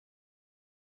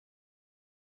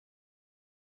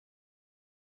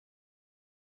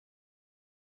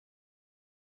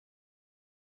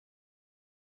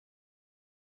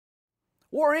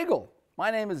War Eagle. My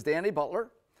name is Danny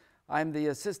Butler. I'm the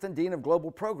Assistant Dean of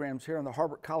Global Programs here in the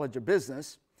Harbert College of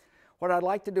Business. What I'd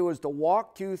like to do is to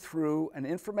walk you through an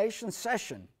information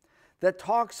session that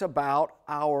talks about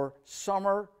our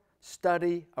summer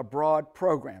study abroad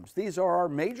programs. These are our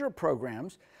major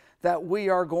programs that we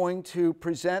are going to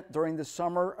present during the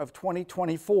summer of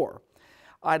 2024.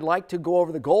 I'd like to go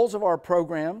over the goals of our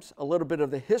programs, a little bit of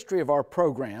the history of our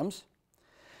programs.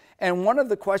 And one of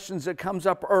the questions that comes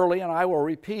up early, and I will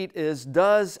repeat, is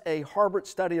does a Harbert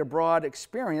study abroad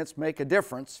experience make a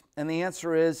difference? And the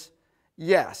answer is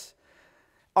yes.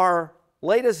 Our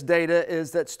latest data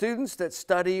is that students that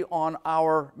study on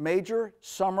our major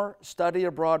summer study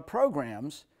abroad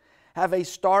programs have a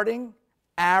starting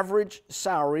average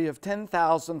salary of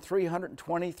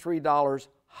 $10,323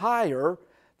 higher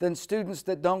than students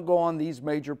that don't go on these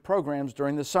major programs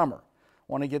during the summer. I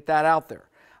want to get that out there.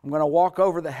 I'm going to walk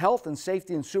over the health and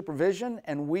safety and supervision,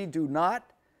 and we do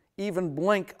not even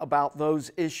blink about those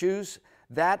issues.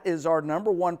 That is our number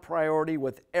one priority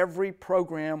with every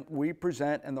program we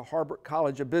present in the Harbert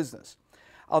College of Business.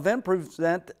 I'll then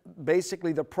present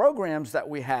basically the programs that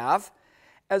we have,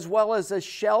 as well as a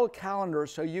shell calendar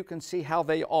so you can see how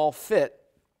they all fit.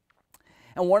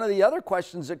 And one of the other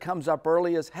questions that comes up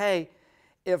early is, hey,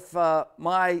 if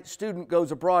my student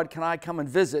goes abroad, can I come and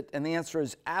visit? And the answer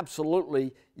is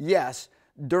absolutely yes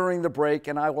during the break,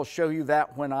 and I will show you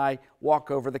that when I walk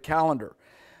over the calendar.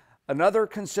 Another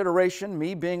consideration,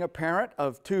 me being a parent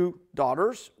of two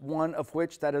daughters, one of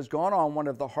which that has gone on one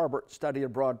of the Harbert Study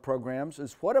Abroad programs,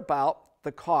 is what about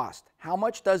the cost? How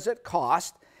much does it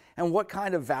cost, and what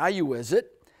kind of value is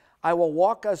it? I will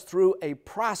walk us through a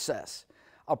process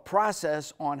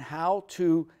on how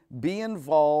to be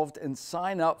involved and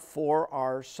sign up for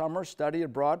our summer study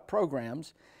abroad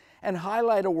programs, and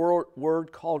highlight a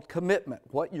word called commitment,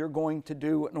 what you're going to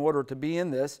do in order to be in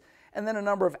this, and then a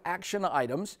number of action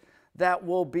items that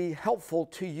will be helpful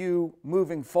to you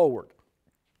moving forward.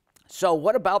 So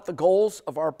what about the goals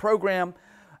of our program?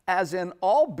 As in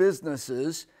all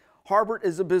businesses, Harbert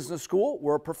is a business school,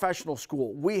 we're a professional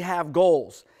school. We have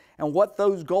goals, and what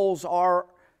those goals are: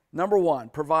 number one,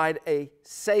 provide a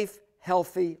safe,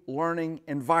 healthy learning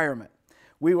environment.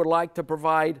 We would like to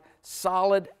provide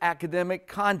solid academic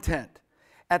content.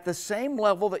 At the same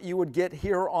level that you would get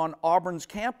here on Auburn's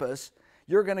campus,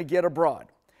 you're going to get abroad.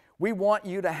 We want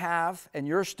you to have, and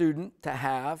your student to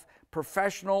have,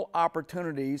 professional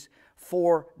opportunities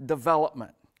for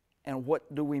development. And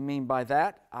what do we mean by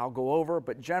that? I'll go over,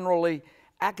 but generally,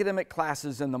 academic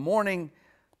classes in the morning,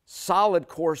 solid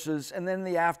courses, and then in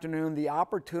the afternoon, the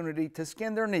opportunity to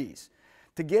skin their knees,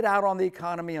 to get out on the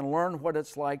economy and learn what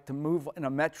it's like to move in a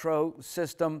metro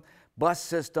system, bus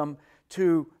system,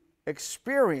 to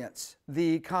experience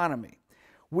the economy.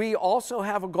 We also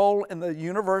have a goal in the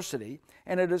university,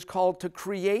 and it is called to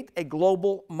create a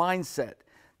global mindset.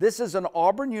 This is an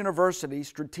Auburn University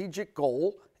strategic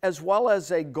goal, as well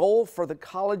as a goal for the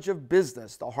College of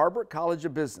Business, the Harbert College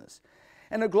of Business.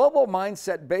 And a global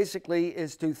mindset basically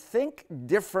is to think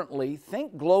differently,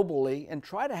 think globally, and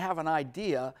try to have an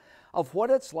idea of what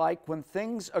it's like when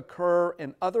things occur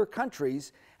in other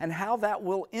countries and how that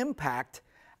will impact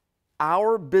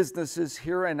our businesses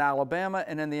here in Alabama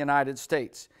and in the United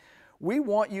States. We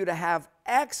want you to have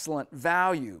excellent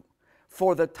value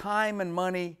for the time and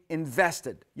money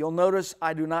invested. You'll notice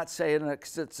I do not say it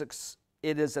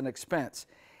is an expense.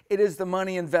 It is the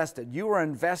money invested. You are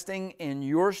investing in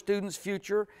your student's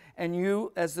future, and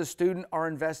you as the student are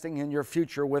investing in your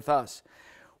future with us.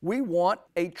 We want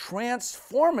a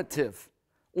transformative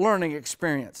learning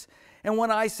experience. And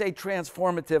when I say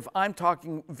transformative, I'm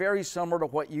talking very similar to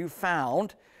what you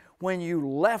found when you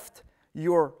left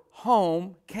your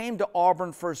home, came to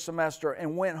Auburn for a semester,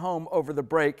 and went home over the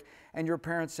break, and your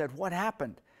parents said, "What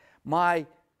happened? My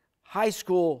high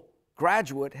school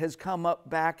graduate has come up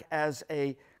back as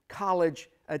a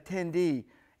college attendee,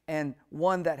 and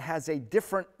one that has a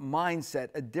different mindset,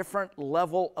 a different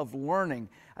level of learning,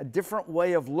 a different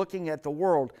way of looking at the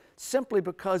world, simply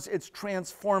because it's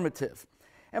transformative."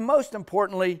 And most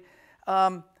importantly,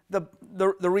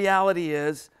 the reality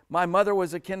is, my mother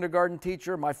was a kindergarten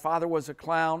teacher, my father was a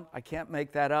clown. I can't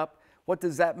make that up. What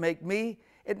does that make me?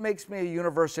 It makes me a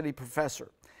university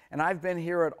professor. And I've been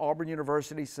here at Auburn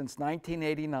University since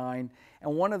 1989,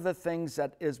 and one of the things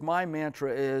that is my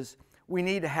mantra is we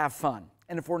need to have fun.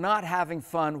 And if we're not having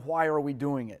fun, why are we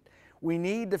doing it? We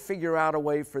need to figure out a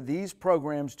way for these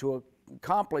programs to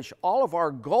accomplish all of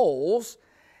our goals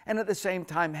and at the same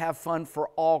time have fun for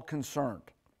all concerned.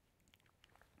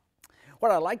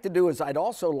 What I'd like to do is I'd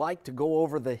also like to go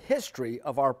over the history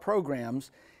of our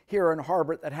programs here in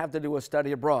Harbert that have to do with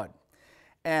study abroad.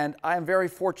 And I am very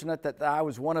fortunate that I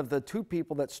was one of the two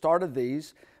people that started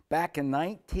these back in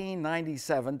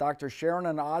 1997. Dr. Sharon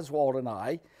and Oswald and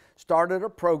I started a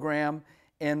program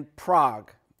in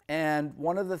Prague. And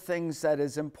one of the things that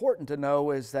is important to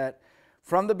know is that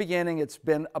from the beginning, it's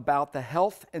been about the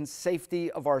health and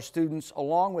safety of our students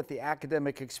along with the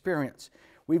academic experience.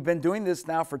 We've been doing this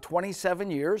now for 27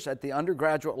 years at the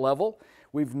undergraduate level.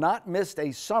 We've not missed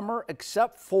a summer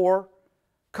except for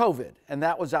COVID, and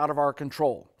that was out of our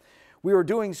control. We were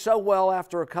doing so well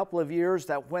after a couple of years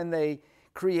that when they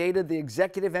created the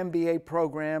executive MBA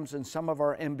programs and some of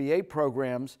our MBA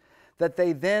programs, that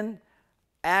they then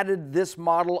added this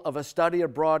model of a study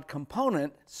abroad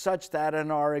component such that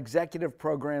in our executive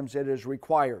programs it is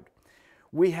required.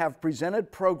 We have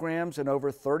presented programs in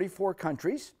over 34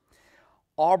 countries.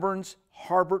 Auburn's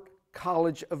Harbert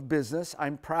College of Business,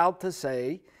 I'm proud to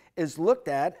say, is looked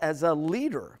at as a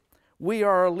leader. We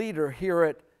are a leader here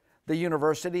at the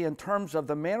university in terms of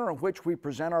the manner in which we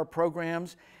present our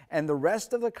programs, and the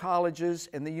rest of the colleges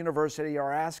in the university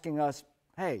are asking us,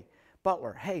 hey,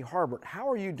 Butler, hey, Harbert, how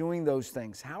are you doing those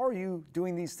things? How are you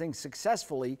doing these things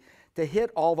successfully to hit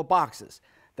all the boxes?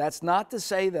 That's not to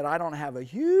say that I don't have a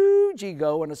huge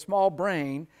ego and a small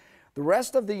brain. The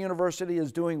rest of the university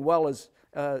is doing well,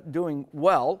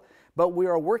 but we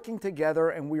are working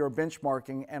together and we are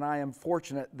benchmarking, and I am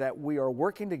fortunate that we are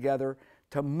working together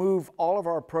to move all of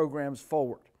our programs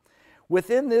forward.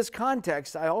 Within this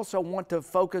context, I also want to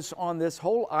focus on this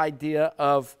whole idea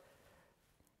of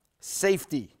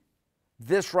safety.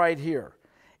 This right here.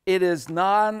 It is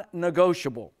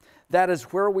non-negotiable. That is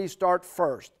where we start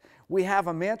first. We have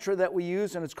a mantra that we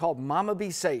use, and it's called Mama Be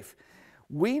Safe.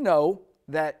 We know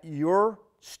that your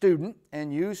student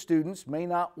and you students may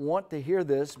not want to hear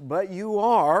this, but you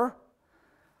are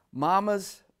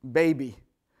Mama's baby.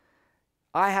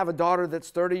 I have a daughter that's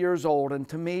 30 years old, and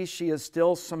to me, she is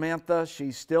still Samantha.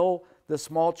 She's still the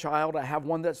small child. I have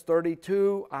one that's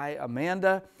 32,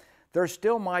 Amanda. They're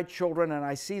still my children, and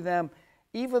I see them,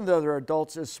 even though they're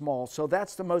adults, as small. So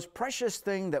that's the most precious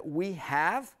thing that we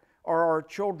have, are our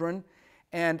children.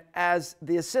 And as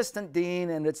the assistant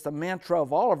dean, and it's the mantra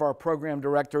of all of our program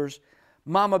directors,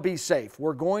 Mama Be Safe.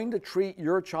 We're going to treat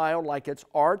your child like it's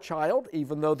our child,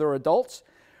 even though they're adults.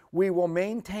 We will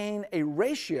maintain a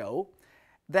ratio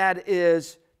that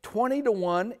is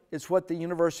 20-to-1 is what the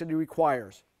university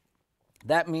requires.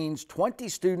 That means 20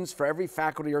 students for every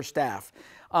faculty or staff.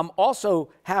 I'm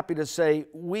also happy to say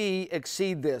we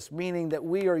exceed this, meaning that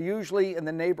we are usually in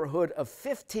the neighborhood of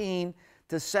 15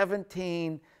 to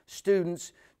 17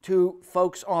 students to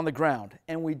folks on the ground.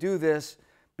 And we do this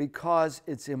because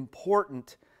it's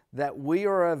important that we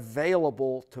are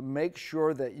available to make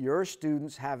sure that your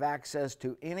students have access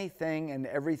to anything and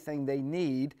everything they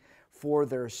need for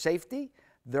their safety,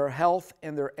 their health,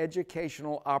 and their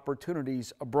educational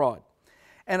opportunities abroad.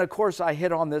 And of course, I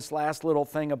hit on this last little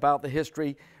thing about the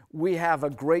history. We have a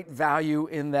great value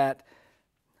in that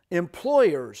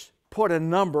employers put a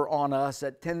number on us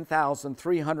at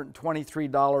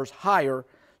 $10,323 higher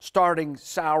starting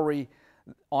salary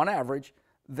on average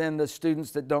than the students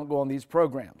that don't go on these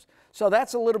programs. So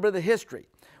that's a little bit of the history.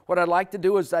 What I'd like to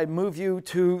do is I move you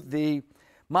to the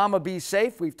Mama Be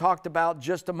Safe we've talked about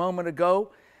just a moment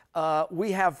ago.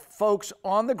 We have folks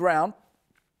on the ground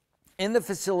in the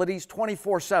facilities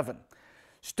 24/7.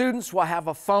 Students will have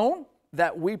a phone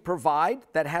that we provide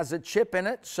that has a chip in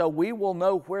it, so we will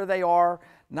know where they are,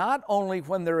 not only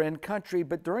when they're in country,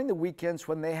 but during the weekends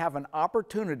when they have an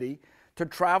opportunity to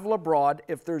travel abroad.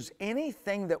 If there's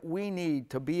anything that we need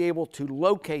to be able to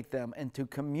locate them and to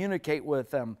communicate with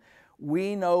them,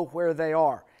 we know where they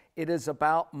are. It is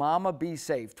about Mama Be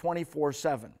Safe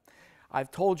 24/7.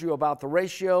 I've told you about the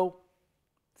ratio,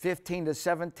 15 to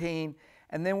 17,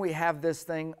 and then we have this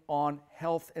thing on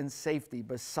health and safety.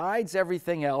 Besides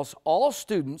everything else, all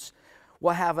students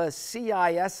will have a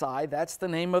CISI, that's the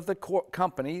name of the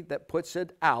company that puts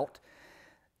it out.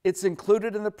 It's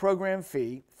included in the program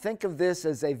fee. Think of this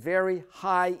as a very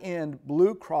high-end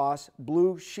Blue Cross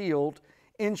Blue Shield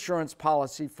insurance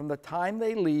policy. From the time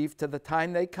they leave to the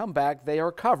time they come back, they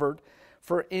are covered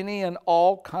for any and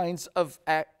all kinds of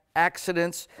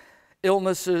accidents,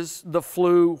 illnesses, the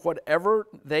flu, whatever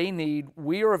they need.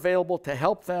 We are available to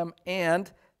help them,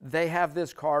 and they have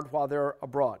this card while they're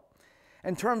abroad.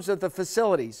 In terms of the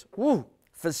facilities,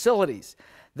 facilities.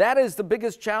 That is the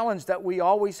biggest challenge that we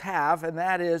always have, and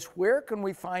that is, where can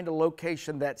we find a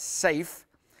location that's safe,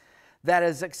 that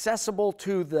is accessible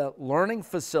to the learning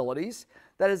facilities,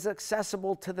 that is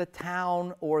accessible to the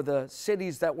town or the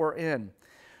cities that we're in.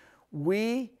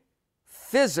 We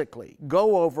physically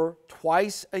go over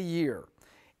twice a year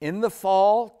in the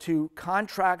fall to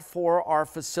contract for our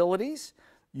facilities.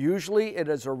 Usually it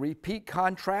is a repeat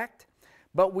contract,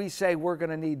 but we say we're going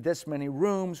to need this many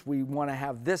rooms. We want to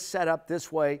have this set up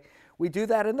this way. We do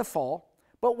that in the fall,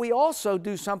 but we also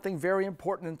do something very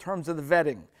important in terms of the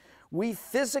vetting. We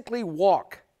physically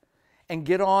walk and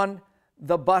get on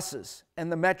the buses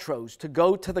and the metros to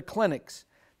go to the clinics,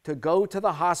 to go to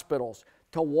the hospitals,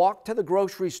 to walk to the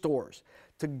grocery stores,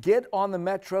 to get on the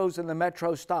metros and the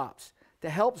metro stops, to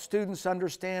help students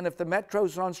understand if the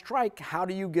metro's on strike, how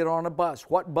do you get on a bus?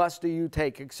 What bus do you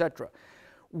take, etc.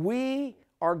 We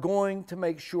are going to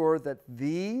make sure that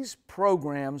these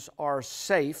programs are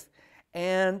safe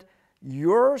and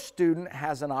your student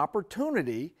has an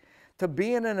opportunity to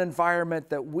be in an environment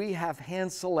that we have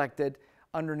hand-selected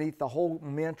underneath the whole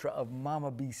mantra of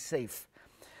Mama Be Safe.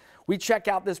 We check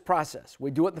out this process. We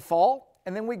do it in the fall,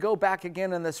 and then we go back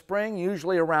again in the spring,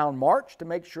 usually around March, to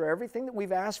make sure everything that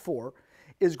we've asked for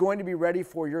is going to be ready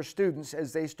for your students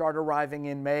as they start arriving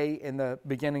in May in the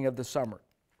beginning of the summer.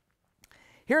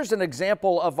 Here's an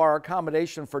example of our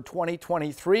accommodation for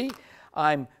 2023.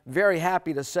 I'm very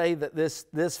happy to say that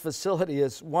this facility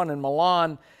is one in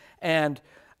Milan, and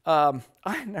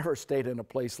I never stayed in a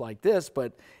place like this,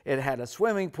 but it had a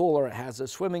swimming pool, or it has a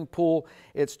swimming pool.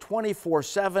 It's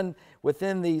 24/7.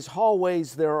 Within these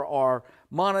hallways there are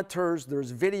monitors,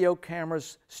 there's video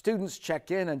cameras, students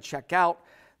check in and check out.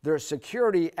 There's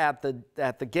security at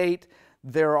the gate.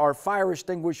 There are fire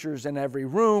extinguishers in every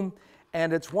room,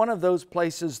 and it's one of those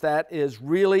places that is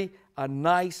really a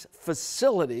nice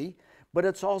facility, but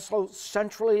it's also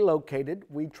centrally located.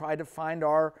 We try to find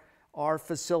our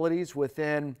facilities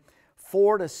within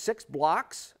 4 to 6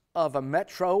 blocks of a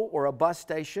metro or a bus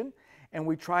station, and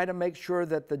we try to make sure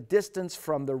that the distance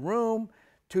from the room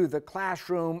to the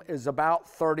classroom is about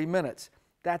 30 minutes.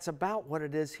 That's about what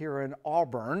it is here in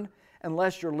Auburn,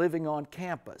 unless you're living on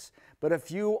campus. But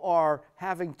if you are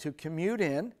having to commute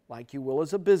in, like you will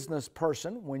as a business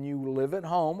person when you live at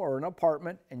home or an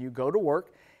apartment and you go to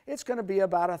work, it's going to be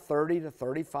about a 30 to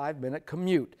 35-minute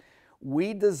commute.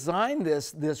 We designed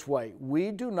this way.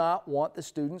 We do not want the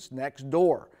students next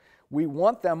door. We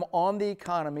want them on the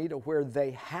economy to where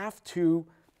they have to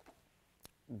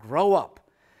grow up.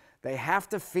 They have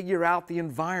to figure out the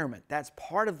environment. That's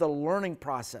part of the learning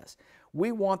process.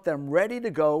 We want them ready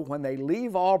to go when they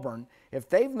leave Auburn. If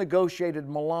they've negotiated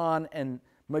Milan and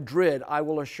Madrid, I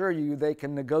will assure you they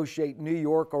can negotiate New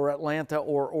York or Atlanta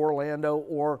or Orlando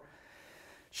or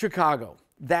Chicago.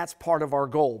 That's part of our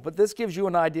goal. But this gives you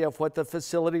an idea of what the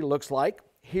facility looks like.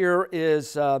 Here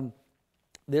is,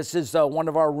 this is one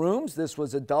of our rooms. This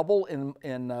was a double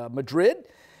in Madrid.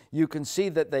 You can see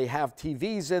that they have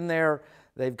TVs in there.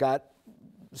 They've got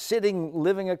sitting,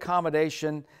 living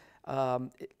accommodation.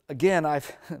 Again,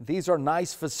 these are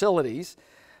nice facilities.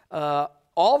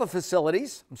 All the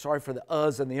facilities, I'm sorry for the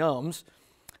uhs and the ums,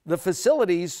 the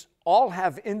facilities all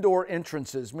have indoor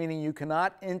entrances, meaning you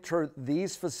cannot enter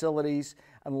these facilities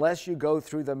unless you go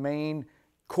through the main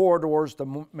corridors,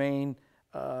 the main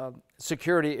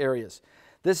security areas.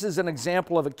 This is an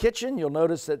example of a kitchen. You'll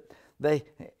notice that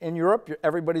in Europe,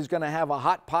 everybody's going to have a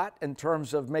hot pot in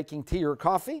terms of making tea or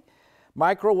coffee,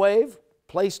 microwave,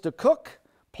 place to cook,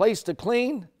 place to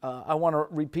clean. I want to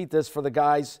repeat this for the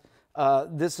guys.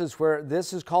 This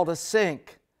is called a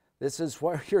sink. This is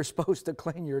where you're supposed to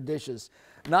clean your dishes.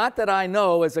 Not that I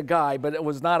know as a guy, but it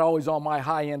was not always on my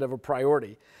high end of a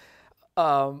priority.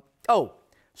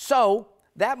 So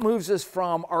that moves us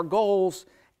from our goals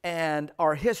and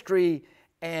our history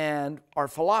and our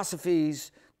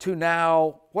philosophies to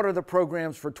now, what are the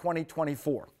programs for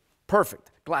 2024?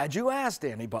 Perfect. Glad you asked,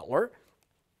 Danny Butler.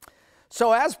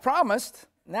 So as promised,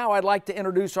 now I'd like to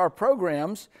introduce our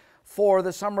programs for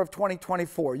the summer of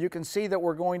 2024. You can see that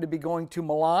we're going to be going to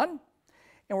Milan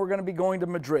and we're going to be going to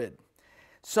Madrid.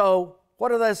 So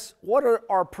what are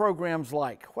our programs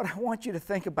like? What I want you to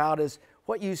think about is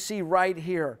what you see right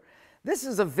here. This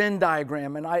is a Venn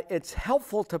diagram, and it's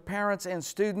helpful to parents and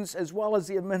students as well as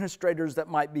the administrators that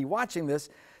might be watching this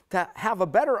to have a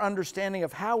better understanding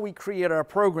of how we create our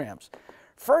programs.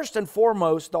 First and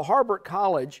foremost, the Harbert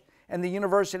College and the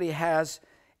university has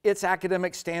its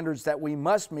academic standards that we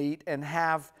must meet and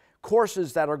have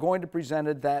courses that are going to be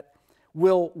presented that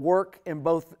will work in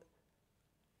both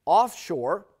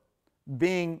offshore,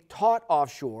 being taught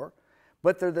offshore,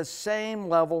 but they're the same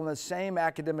level and the same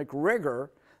academic rigor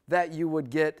that you would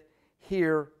get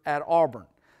here at Auburn.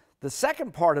 The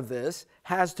second part of this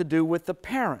has to do with the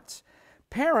parents.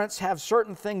 Parents have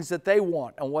certain things that they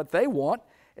want, and what they want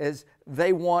is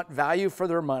they want value for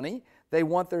their money. They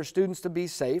want their students to be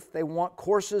safe. They want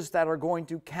courses that are going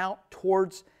to count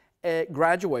towards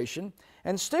graduation.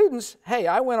 And students, hey,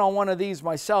 I went on one of these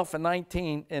myself in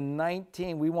 19,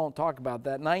 we won't talk about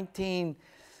that,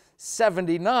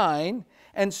 1979,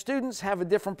 and students have a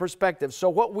different perspective. So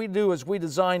what we do is we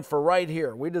design for right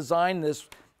here. We design these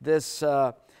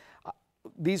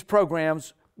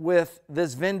programs with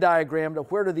this Venn diagram to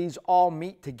where do these all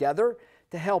meet together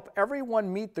to help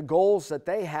everyone meet the goals that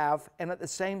they have and at the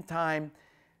same time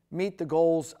meet the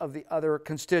goals of the other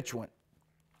constituent.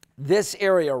 This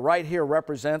area right here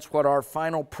represents what our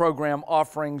final program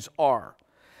offerings are.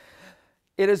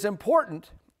 It is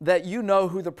important that you know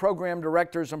who the program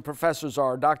directors and professors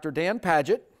are. Dr. Dan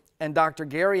Padgett and Dr.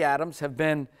 Gary Adams have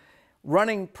been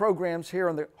running programs here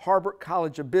in the Harbert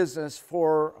College of Business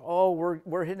for,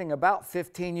 we're hitting about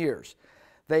 15 years.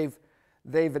 They've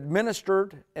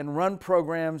administered and run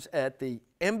programs at the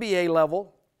MBA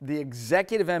level, the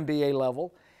executive MBA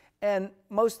level, and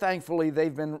most thankfully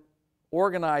they've been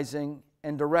organizing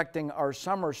and directing our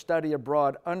summer study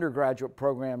abroad undergraduate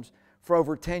programs for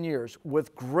over 10 years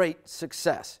with great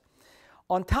success.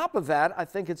 On top of that, I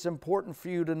think it's important for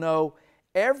you to know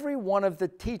every one of the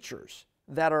teachers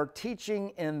that are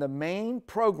teaching in the main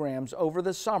programs over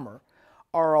the summer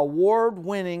are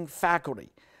award-winning faculty.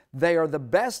 They are the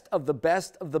best of the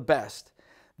best of the best.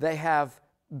 They've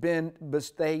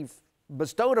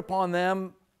bestowed upon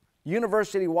them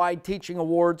university-wide teaching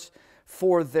awards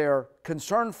for their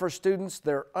concern for students,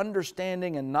 their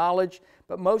understanding and knowledge,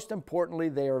 but most importantly,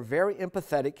 they are very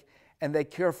empathetic and they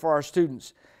care for our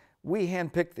students. We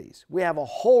handpick these. We have a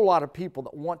whole lot of people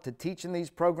that want to teach in these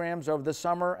programs over the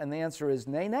summer, and the answer is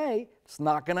nay, it's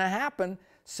not going to happen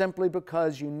simply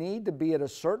because you need to be at a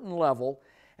certain level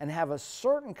and have a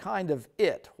certain kind of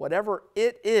whatever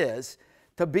it is,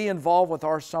 to be involved with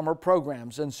our summer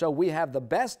programs. And so we have the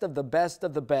best of the best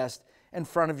of the best in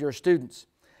front of your students.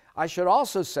 I should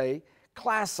also say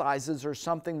class sizes are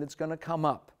something that's going to come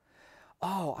up.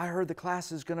 Oh, I heard the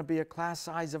class is going to be a class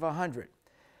size of 100.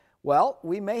 Well,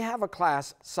 we may have a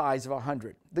class size of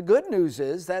 100. The good news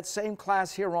is that same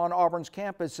class here on Auburn's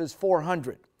campus is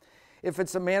 400. If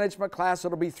it's a management class,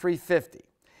 it'll be 350.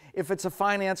 If it's a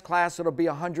finance class, it'll be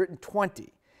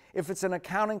 120. If it's an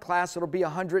accounting class, it'll be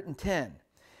 110.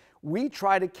 We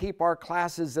try to keep our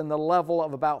classes in the level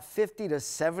of about 50 to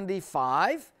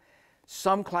 75.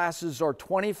 Some classes are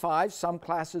 25, some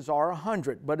classes are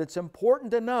 100, but it's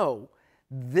important to know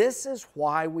this is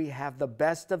why we have the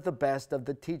best of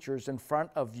the teachers in front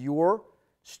of your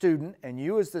student, and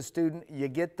you as the student, you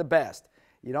get the best.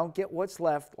 You don't get what's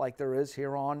left like there is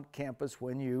here on campus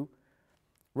when you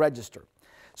register.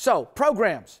 So,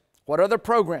 programs. What are the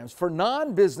programs? For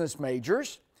non-business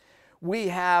majors, we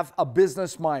have a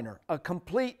business minor, a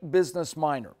complete business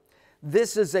minor.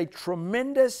 This is a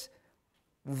tremendous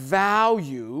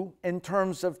value in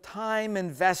terms of time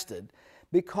invested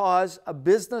because a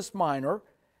business minor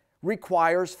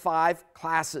requires 5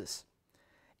 classes.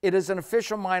 It is an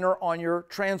official minor on your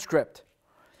transcript.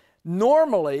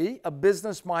 Normally, a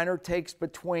business minor takes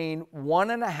between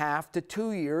 1.5 to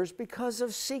 2 years because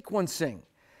of sequencing.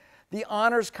 The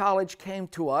Honors College came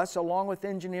to us along with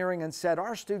engineering and said,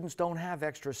 our students don't have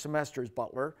extra semesters,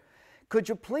 Butler. Could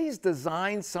you please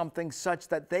design something such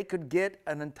that they could get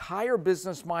an entire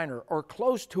business minor or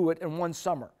close to it in one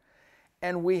summer?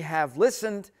 And we have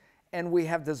listened and we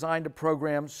have designed a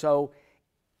program so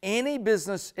any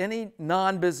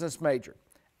non-business major,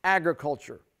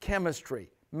 agriculture, chemistry,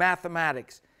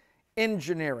 mathematics,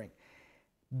 engineering,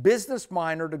 business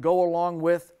minor to go along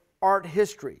with art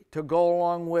history, to go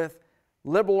along with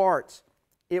liberal arts,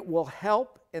 it will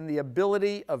help in the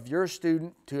ability of your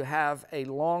student to have a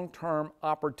long-term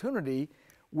opportunity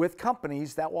with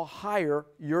companies that will hire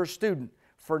your student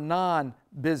for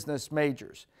non-business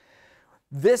majors.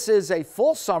 This is a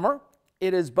full summer.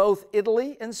 It is both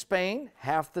Italy and Spain,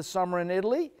 half the summer in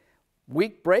Italy,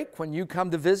 week break when you come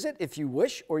to visit if you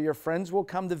wish, or your friends will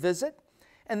come to visit,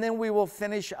 and then we will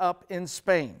finish up in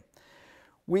Spain.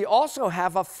 We also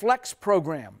have a flex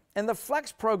program, and the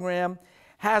flex program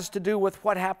has to do with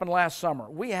what happened last summer.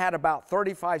 We had about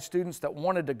 35 students that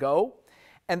wanted to go,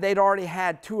 and they'd already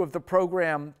had 2 of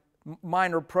the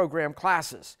minor program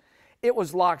classes. It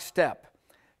was lockstep.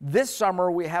 This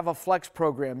summer, we have a flex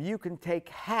program. You can take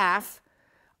half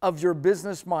of your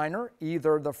business minor,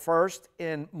 either the first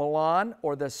in Milan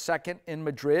or the second in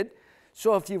Madrid.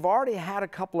 So if you've already had a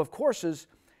couple of courses,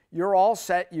 you're all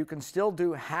set. You can still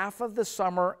do half of the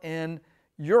summer in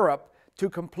Europe to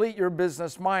complete your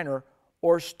business minor,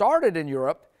 or start it in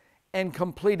Europe and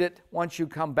complete it once you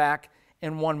come back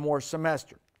in one more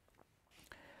semester.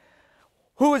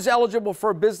 Who is eligible for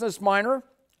a business minor?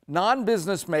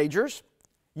 Non-business majors.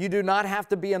 You do not have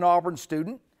to be an Auburn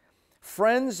student.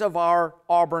 Friends of our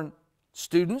Auburn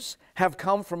students have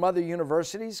come from other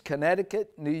universities,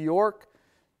 Connecticut, New York,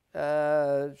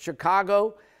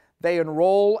 Chicago. They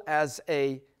enroll as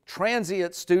a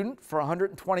transient student for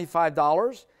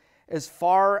 $125. As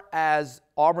far as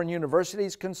Auburn University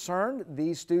is concerned,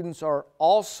 these students are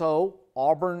also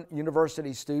Auburn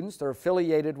University students. They're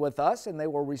affiliated with us, and they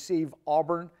will receive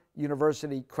Auburn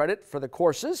University credit for the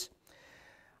courses.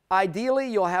 Ideally,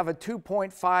 you'll have a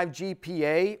 2.5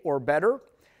 GPA or better.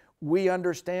 We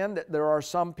understand that there are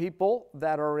some people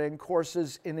that are in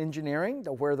courses in engineering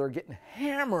where they're getting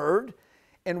hammered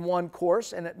in one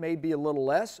course, and it may be a little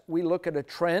less. We look at a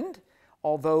trend,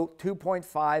 although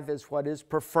 2.5 is what is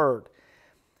preferred.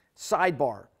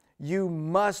 Sidebar, you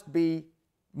must be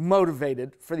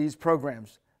motivated for these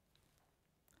programs.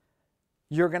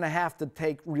 You're going to have to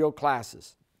take real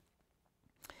classes.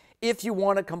 If you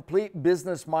want to complete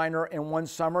business minor in one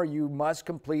summer, you must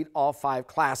complete all 5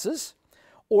 classes,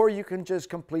 or you can just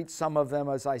complete some of them,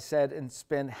 as I said, and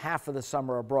spend half of the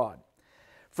summer abroad.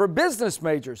 For business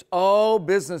majors, do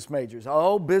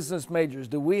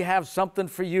we have something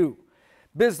for you?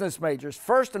 Business majors,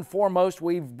 first and foremost,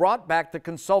 we've brought back the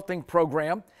consulting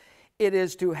program. It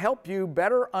is to help you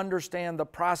better understand the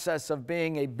process of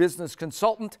being a business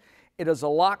consultant. It is a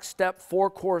lockstep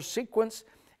 4-course sequence.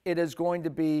 It is going to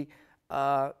be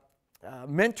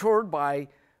mentored by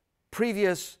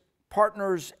previous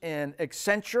partners in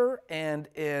Accenture and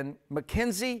in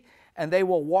McKinsey, and they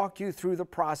will walk you through the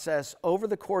process over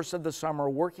the course of the summer,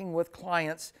 working with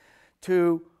clients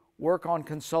to work on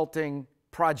consulting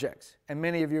projects. And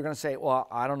many of you are going to say, well,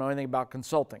 I don't know anything about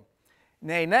consulting.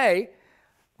 Nay,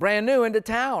 brand new into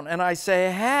town. And I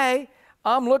say, hey,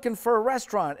 I'm looking for a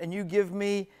restaurant. And you give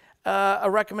me a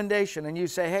recommendation. And you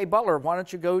say, hey, Butler, why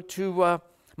don't you go to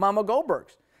Mama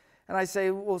Goldberg's? And I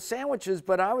say, well, sandwiches,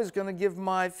 but I was going to give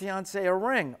my fiance a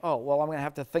ring. Oh, well, I'm going to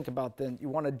have to think about then. You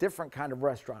want a different kind of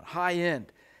restaurant, high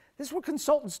end. This is what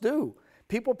consultants do.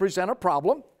 People present a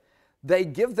problem. They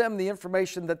give them the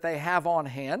information that they have on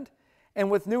hand.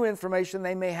 And with new information,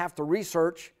 they may have to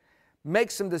research, make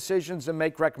some decisions, and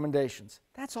make recommendations.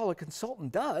 That's all a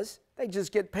consultant does. They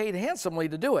just get paid handsomely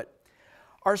to do it.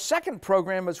 Our second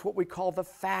program is what we call the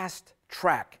Fast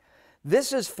Track.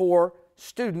 This is for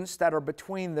students that are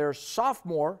between their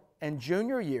sophomore and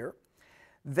junior year.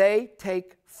 They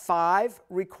take 5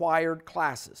 required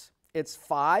classes. It's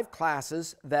 5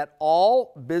 classes that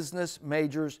all business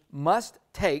majors must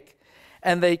take,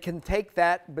 and they can take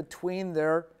that between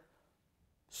their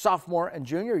sophomore and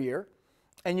junior year.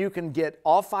 And you can get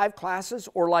all 5 classes,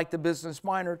 or like the business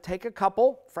minor, take a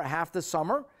couple for half the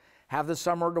summer, have the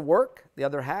summer to work, the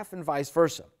other half, and vice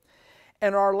versa.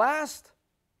 And our last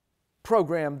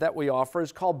program that we offer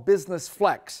is called Business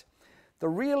Flex. The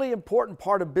really important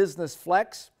part of Business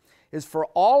Flex is for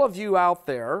all of you out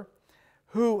there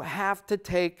who have to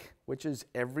take, which is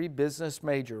every business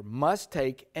major must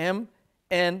take,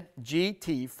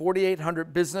 MNGT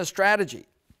 4800 Business Strategy.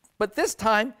 But this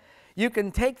time, you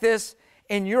can take this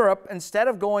in Europe. Instead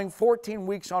of going 14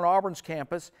 weeks on Auburn's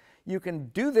campus, you can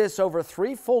do this over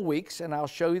 3 full weeks, and I'll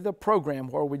show you the program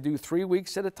where we do 3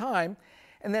 weeks at a time,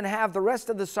 and then have the rest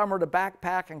of the summer to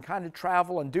backpack and kind of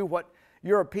travel and do what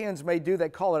Europeans may do. They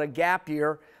call it a gap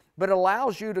year, but it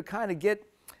allows you to kind of get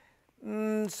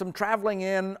some traveling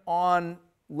in on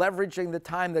leveraging the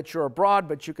time that you're abroad.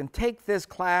 But you can take this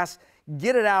class,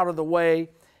 get it out of the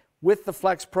way. With the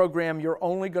Flex program, you're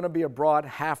only going to be abroad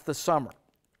half the summer.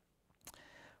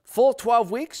 Full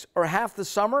 12 weeks or half the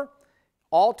summer,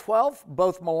 all 12,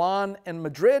 both Milan and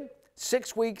Madrid,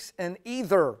 6 weeks in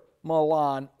either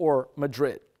Milan or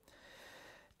Madrid.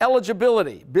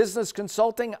 Eligibility, business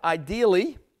consulting,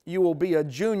 ideally you will be a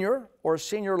junior or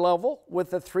senior level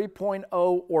with a 3.0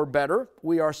 or better.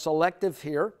 We are selective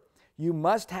here. You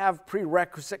must have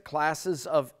prerequisite classes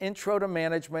of Intro to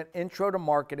Management, Intro to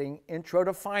Marketing, Intro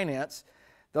to Finance.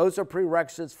 Those are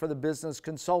prerequisites for the business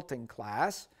consulting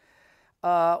class.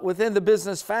 Within the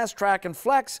Business Fast Track and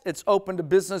Flex, it's open to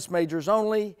business majors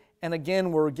only. And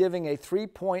again, we're giving a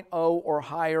 3.0 or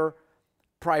higher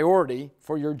priority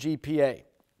for your GPA.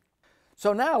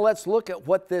 So now let's look at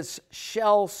what this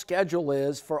shell schedule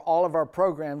is for all of our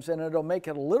programs, and it'll make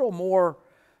it a little more,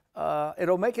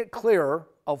 it'll make it clearer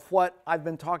of what I've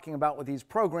been talking about with these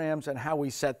programs and how we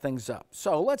set things up.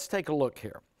 So let's take a look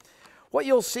here. What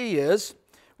you'll see is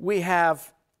we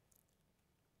have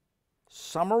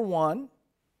Summer 1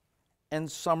 and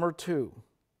Summer 2.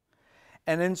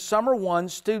 And in Summer 1,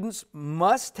 students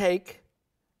must take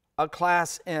a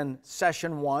class in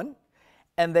Session 1,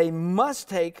 and they must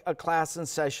take a class in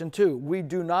Session 2. We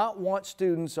do not want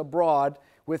students abroad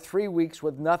with 3 weeks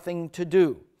with nothing to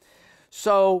do.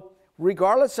 So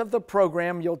Regardless of the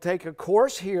program, you'll take a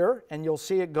course here and you'll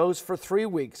see it goes for 3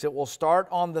 weeks. It will start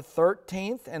on the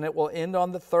 13th and it will end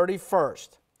on the 31st.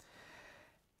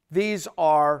 These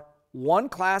are one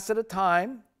class at a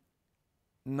time,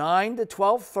 9 to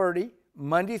 12:30,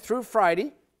 Monday through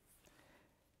Friday.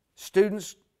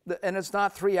 Students, and it's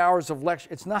not 3 hours of lecture,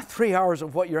 it's not 3 hours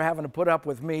of what you're having to put up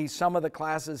with me. Some of the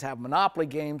classes have Monopoly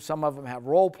games, some of them have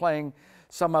role playing,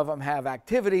 some of them have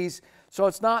activities. So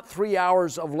it's not 3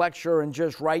 hours of lecture and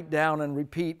just write down and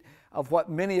repeat of what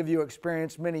many of you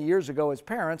experienced many years ago as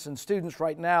parents and students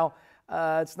right now.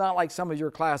 It's not like some of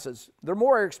your classes. They're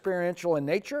more experiential in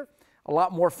nature, a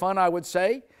lot more fun, I would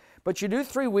say. But you do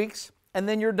 3 weeks and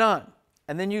then you're done.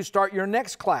 And then you start your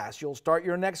next class. You'll start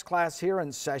your next class here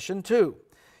in session 2.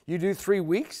 You do 3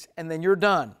 weeks and then you're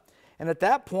done. And at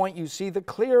that point, you see the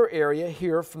clear area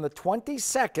here from the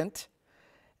 22nd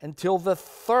until the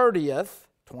 30th,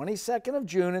 22nd of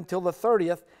June until the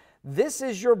 30th. This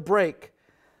is your break.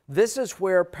 This is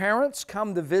where parents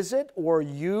come to visit, or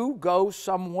you go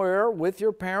somewhere with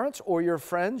your parents or your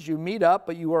friends. You meet up,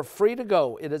 but you are free to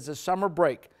go. It is a summer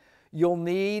break. You'll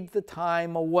need the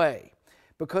time away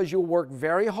because you'll work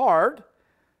very hard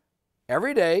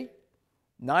every day,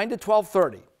 9 to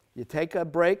 12:30. You take a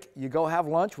break, you go have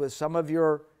lunch with some of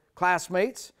your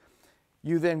classmates.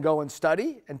 You then go and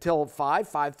study until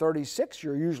 5:36.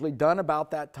 You're usually done about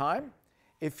that time.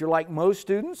 If you're like most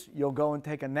students, you'll go and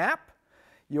take a nap.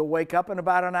 You'll wake up in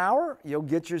about an hour. You'll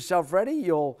get yourself ready.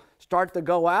 You'll start to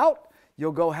go out.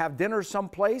 You'll go have dinner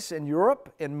someplace in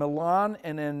Europe, in Milan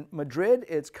and in Madrid.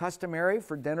 It's customary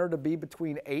for dinner to be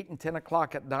between 8 and 10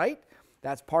 o'clock at night.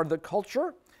 That's part of the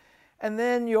culture. And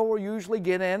then you'll usually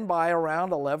get in by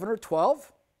around 11 or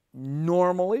 12,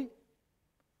 normally.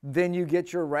 Then you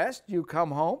get your rest, you come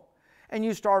home, and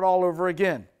you start all over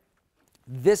again.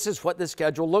 This is what the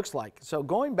schedule looks like. So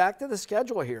going back to the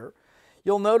schedule here,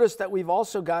 you'll notice that we've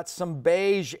also got some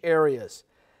beige areas.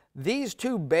 These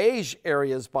 2 beige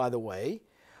areas, by the way,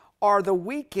 are the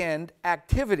weekend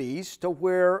activities to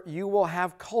where you will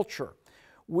have culture.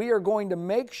 We are going to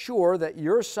make sure that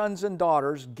your sons and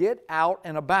daughters get out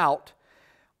and about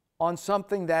on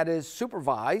something that is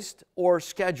supervised or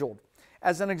scheduled.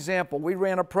 As an example, we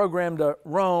ran a program to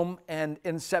Rome, and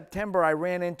in September I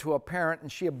ran into a parent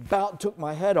and she about took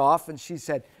my head off and she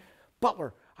said,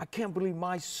 "Butler, I can't believe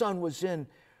my son was in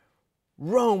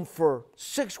Rome for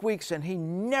 6 weeks and he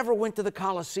never went to the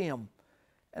Colosseum."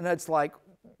 And it's like,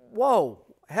 whoa,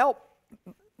 help,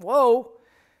 whoa.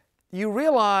 You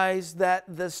realize that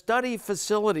the study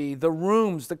facility, the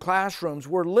rooms, the classrooms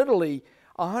were literally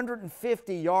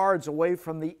 150 yards away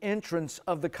from the entrance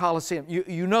of the Colosseum.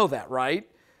 You know that, right?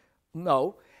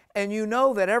 No. And you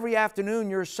know that every afternoon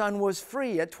your son was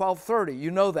free at 12:30.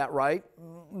 You know that, right?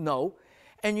 No.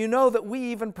 And you know that we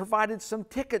even provided some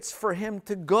tickets for him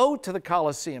to go to the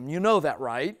Colosseum. You know that,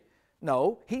 right?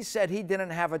 No. He said he didn't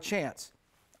have a chance.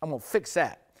 I'm going to fix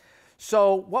that.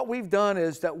 So what we've done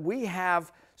is that we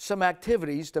have some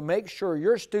activities to make sure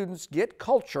your students get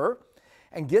culture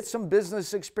and get some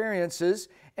business experiences,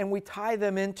 and we tie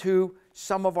them into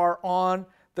some of our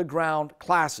on-the-ground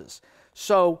classes.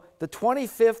 So the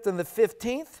 25th and the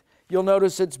 15th, you'll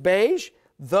notice it's beige.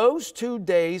 Those 2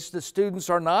 days, the students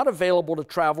are not available to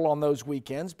travel on those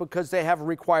weekends because they have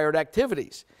required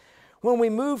activities. When we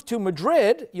move to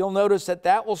Madrid, you'll notice that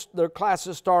their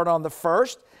classes start on the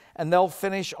 1st, and they'll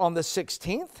finish on the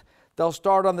 16th. They'll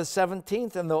start on the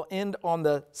 17th, and they'll end on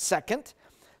the 2nd.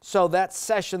 So that's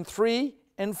session 3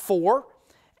 and 4.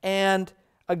 And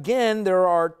again, there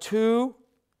are 2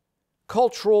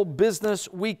 cultural business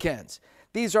weekends.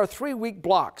 These are 3-week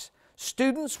blocks.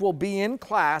 Students will be in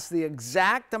class the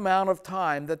exact amount of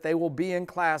time that they will be in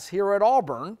class here at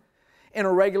Auburn in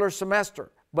a regular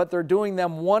semester, but they're doing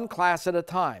them 1 class at a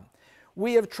time.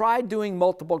 We have tried doing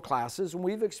multiple classes, and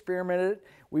we've experimented.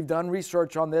 We've done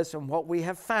research on this, and what we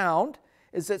have found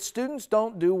is that students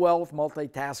don't do well with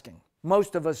multitasking.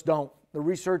 Most of us don't. The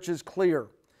research is clear.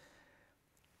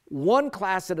 1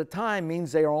 class at a time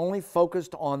means they are only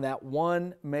focused on that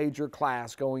 1 major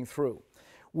class going through.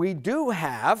 We do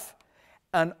have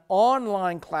an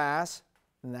online class,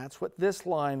 and that's what this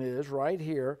line is right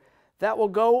here, that will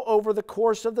go over the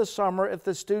course of the summer if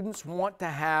the students want to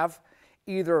have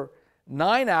either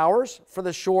 9 hours for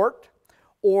the short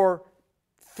or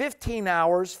 15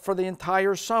 hours for the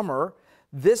entire summer.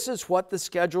 This is what the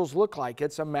schedules look like.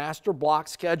 It's a master block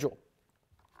schedule.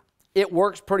 It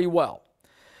works pretty well.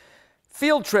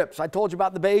 Field trips, I told you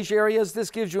about the beige areas. This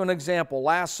gives you an example.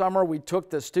 Last summer we took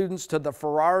the students to the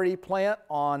Ferrari plant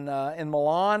in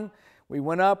Milan. We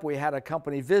went up, we had a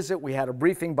company visit, we had a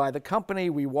briefing by the company,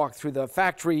 we walked through the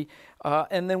factory,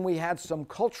 and then we had some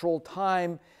cultural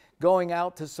time going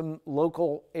out to some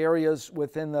local areas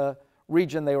within the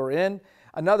region they were in.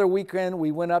 Another weekend,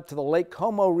 we went up to the Lake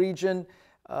Como region.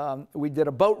 We did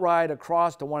a boat ride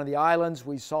across to one of the islands.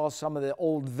 We saw some of the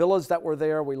old villas that were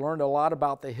there. We learned a lot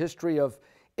about the history of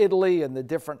Italy and the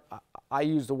different, I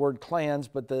use the word clans,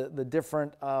 but the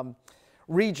different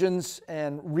regions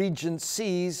and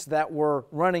regencies that were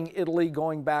running Italy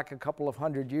going back a couple of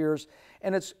hundred years.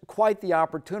 And it's quite the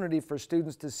opportunity for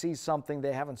students to see something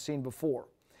they haven't seen before.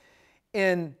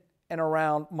 In and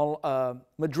around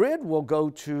Madrid, we'll go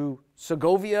to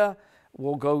Segovia,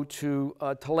 we'll go to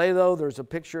Toledo. There's a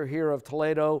picture here of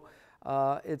Toledo.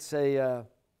 It's a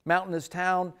mountainous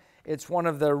town. It's one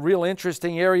of the real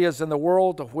interesting areas in the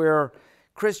world where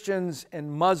Christians and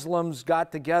Muslims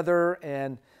got together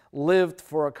and lived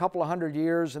for a couple of hundred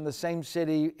years in the same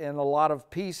city in a lot of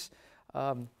peace.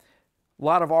 A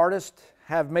lot of artists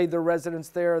have made their residence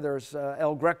there. There's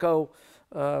El Greco,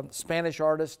 Spanish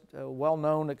artist,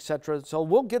 well-known, etc. So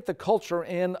we'll get the culture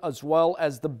in as well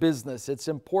as the business. It's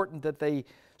important that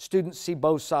students see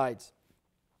both sides.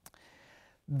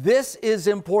 This is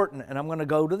important, and I'm going to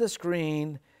go to the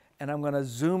screen and I'm going to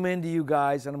zoom into you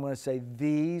guys and I'm going to say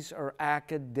these are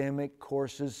academic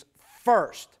courses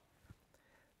first.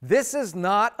 This is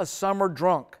not a summer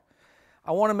drunk.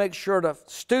 I want to make sure that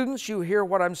students, you hear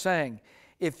what I'm saying.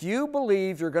 If you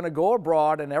believe you're going to go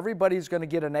abroad and everybody's going to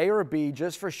get an A or a B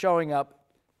just for showing up,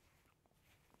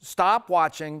 stop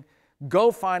watching,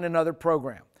 go find another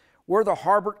program. We're the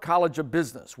Harbert College of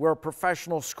Business. We're a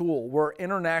professional school. We're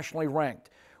internationally ranked.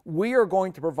 We are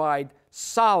going to provide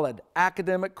solid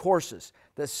academic courses,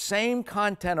 the same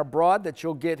content abroad that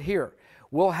you'll get here.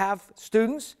 We'll have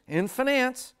students in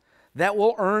finance that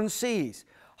will earn C's.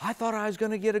 I thought I was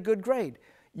going to get a good grade.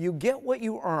 You get what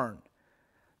you earn.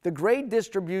 The grade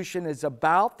distribution is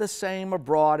about the same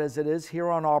abroad as it is here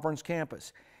on Auburn's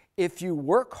campus. If you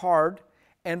work hard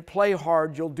and play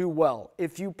hard, you'll do well.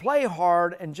 If you play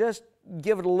hard and just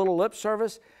give it a little lip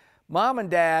service, mom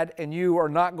and dad and you are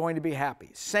not going to be happy.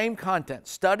 Same content.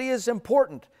 Study is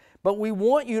important, but we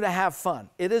want you to have fun.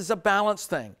 It is a balanced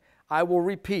thing. I will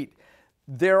repeat.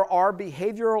 There are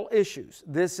behavioral issues.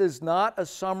 This is not a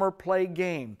summer play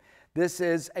game. This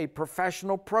is a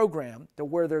professional program to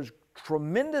where there's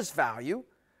tremendous value,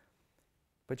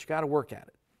 but you got to work at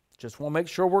it. Just want to make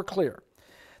sure we're clear.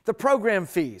 The program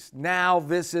fees. Now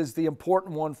this is the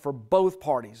important one for both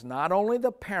parties, not only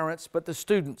the parents, but the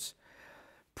students.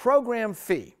 Program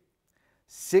fee,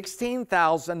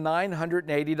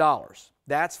 $16,980.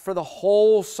 That's for the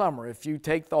whole summer if you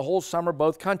take the whole summer,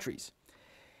 both countries.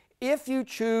 If you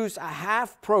choose a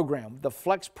half program, the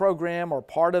flex program or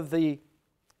part of the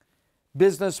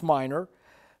business minor,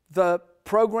 the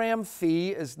program fee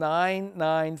is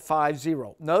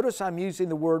 $9,950. Notice I'm using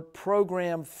the word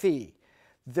program fee.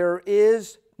 There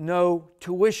is no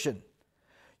tuition.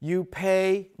 You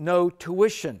pay no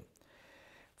tuition.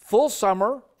 Full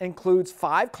summer includes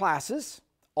 5 classes,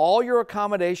 all your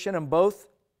accommodation in both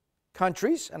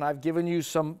countries, and I've given you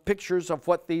some pictures of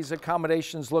what these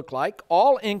accommodations look like,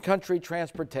 all in-country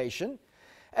transportation,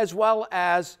 as well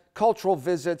as cultural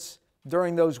visits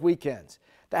during those weekends.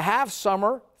 The half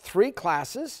summer, 3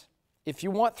 classes, if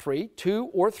you want 3, 2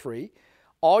 or 3,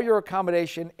 all your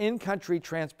accommodation, in-country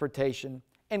transportation,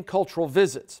 and cultural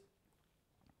visits.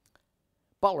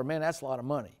 Butler, man, that's a lot of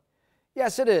money.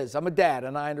 Yes, it is. I'm a dad,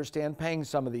 and I understand paying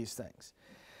some of these things.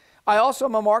 I also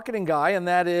am a marketing guy, and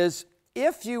that is,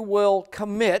 if you will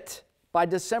commit by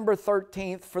December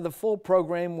 13th for the full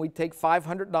program, we take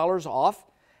 $500 off,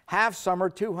 half summer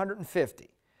 $250.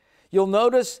 You'll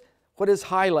notice what is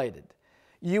highlighted.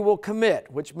 You will commit,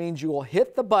 which means you will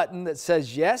hit the button that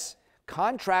says, yes,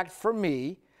 contract for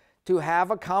me to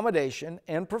have accommodation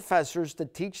and professors to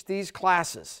teach these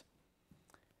classes.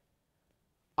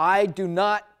 I do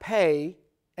not pay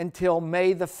until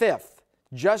May the 5th,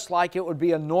 just like it would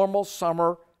be a normal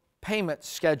summer payment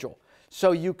schedule.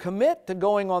 So you commit to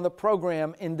going on the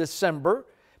program in December,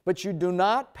 but you do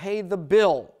not pay the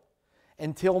bill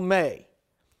until May.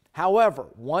 However,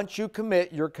 once you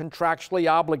commit, you're contractually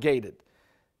obligated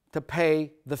to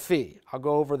pay the fee. I'll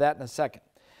go over that in a second.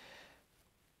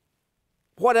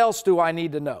 What else do I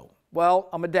need to know? Well,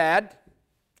 I'm a dad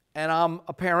and I'm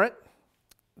a parent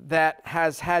that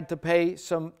has had to pay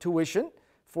some tuition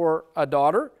for a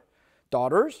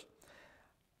daughters.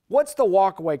 What's the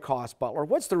walkaway cost, Butler?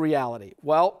 What's the reality?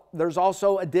 Well, there's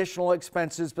also additional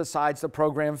expenses besides the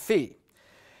program fee.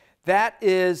 That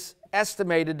is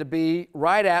estimated to be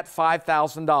right at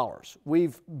 $5,000.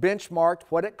 We've benchmarked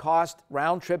what it cost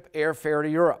round-trip airfare to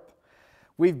Europe.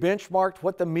 We've benchmarked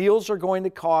what the meals are going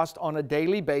to cost on a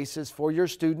daily basis for your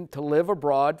student to live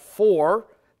abroad for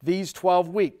these 12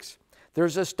 weeks.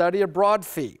 There's a study abroad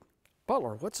fee.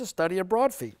 Butler, what's a study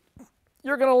abroad fee?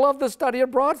 You're going to love the study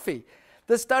abroad fee.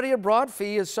 The study abroad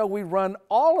fee is so we run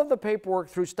all of the paperwork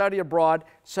through study abroad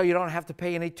so you don't have to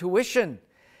pay any tuition.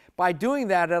 By doing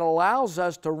that, it allows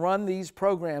us to run these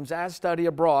programs as study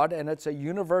abroad, and it's a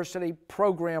university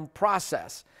program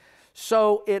process.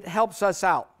 So it helps us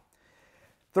out.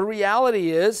 The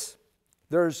reality is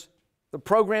there's the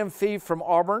program fee from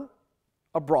Auburn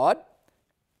abroad,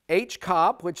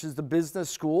 HCOB, which is the business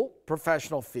school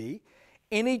professional fee,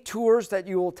 any tours that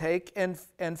you will take,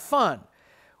 and fun.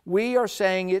 We are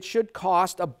saying it should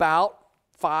cost about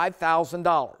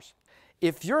 $5,000.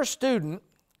 If your student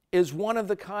is one of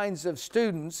the kinds of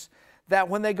students that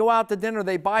when they go out to dinner,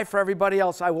 they buy for everybody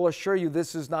else, I will assure you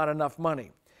this is not enough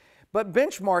money. But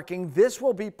benchmarking, this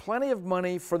will be plenty of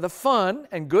money for the fun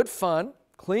and good fun,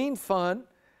 clean fun,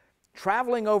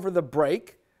 traveling over the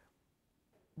break.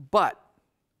 But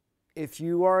if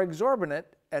you are exorbitant,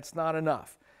 that's not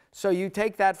enough. So you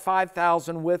take that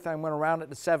 $5,000 with, I'm going to round it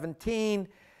to 17,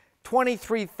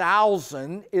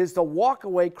 $23,000 is the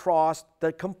walkaway cost,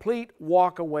 the complete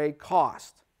walkaway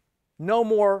cost. No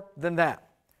more than that.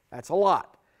 That's a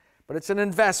lot, but it's an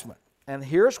investment. And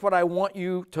here's what I want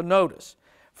you to notice.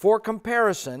 For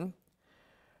comparison,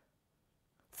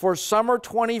 for summer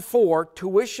 24,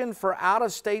 tuition for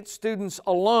out-of-state students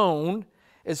alone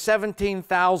is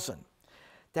 $17,000.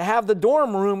 To have the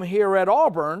dorm room here at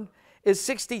Auburn is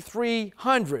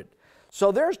 $6,300.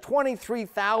 So there's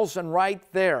 $23,000 right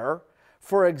there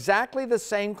for exactly the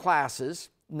same classes,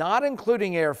 not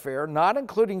including airfare, not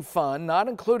including fun, not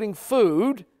including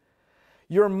food.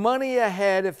 You're money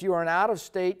ahead if you are an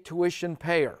out-of-state tuition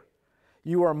payer.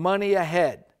 You are money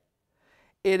ahead.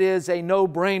 It is a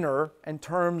no-brainer in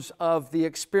terms of the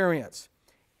experience.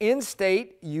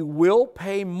 In-state, you will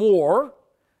pay more,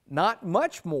 not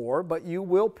much more, but you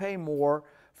will pay more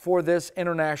for this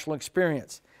international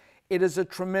experience. It is a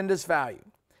tremendous value.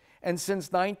 And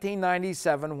since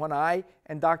 1997, when I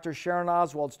and Dr. Sharon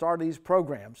Oswald started these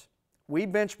programs, we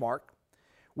benchmark.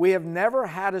 We have never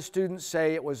had a student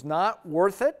say it was not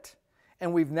worth it,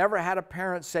 and we've never had a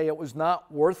parent say it was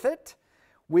not worth it.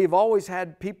 We've always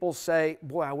had people say,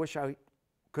 boy, I wish I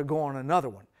could go on another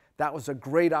one. That was a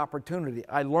great opportunity.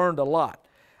 I learned a lot.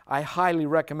 I highly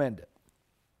recommend it.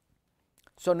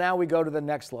 So now we go to the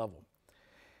next level.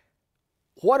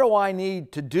 What do I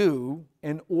need to do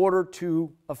in order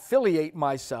to affiliate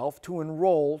myself, to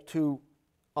enroll, to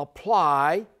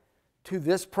apply to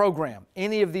this program,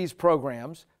 any of these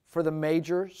programs, for the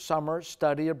major summer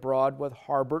study abroad with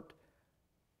Harbert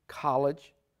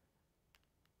College?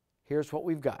 Here's what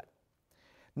we've got.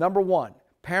 Number one,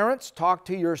 parents, talk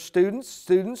to your students.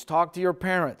 Students, talk to your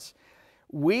parents.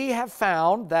 We have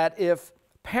found that if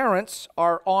parents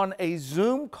are on a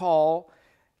Zoom call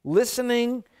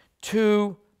listening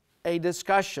to a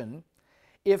discussion,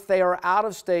 if they are out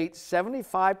of state,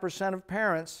 75% of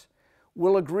parents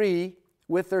will agree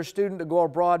with their student to go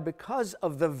abroad because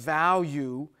of the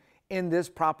value in this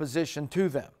proposition to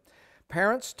them.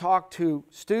 Parents talk to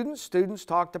students, students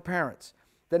talk to parents.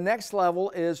 The next level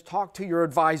is talk to your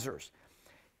advisors.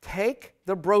 Take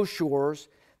the brochures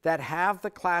that have the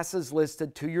classes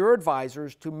listed to your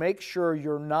advisors to make sure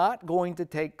you're not going to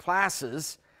take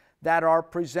classes that are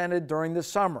presented during the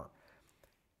summer.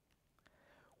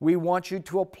 We want you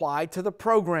to apply to the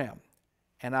program,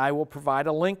 and I will provide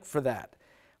a link for that.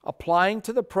 Applying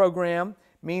to the program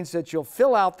means that you'll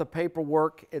fill out the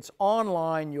paperwork, it's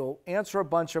online, you'll answer a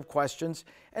bunch of questions,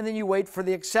 and then you wait for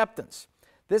the acceptance.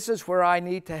 This is where I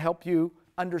need to help you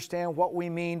understand what we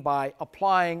mean by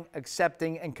applying,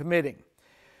 accepting, and committing.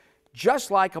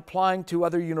 Just like applying to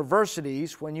other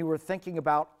universities, when you were thinking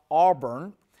about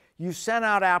Auburn, you sent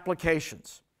out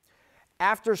applications.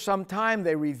 After some time,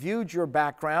 they reviewed your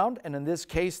background, and in this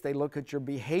case, they look at your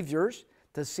behaviors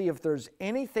to see if there's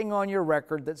anything on your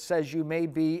record that says you may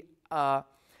be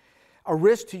a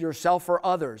risk to yourself or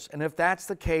others. And if that's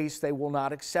the case, they will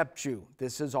not accept you.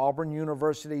 This is Auburn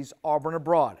University's Auburn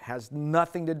Abroad. It has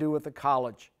nothing to do with the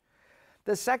college.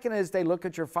 The second is they look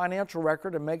at your financial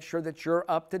record and make sure that you're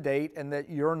up to date and that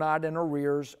you're not in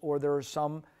arrears or there are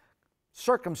some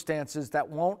circumstances that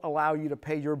won't allow you to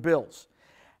pay your bills.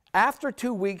 After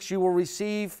 2 weeks, you will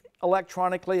receive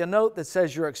electronically a note that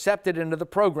says you're accepted into the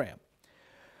program.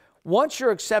 Once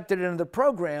you're accepted into the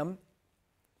program,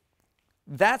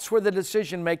 that's where the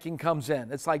decision making comes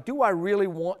in. It's like, do I really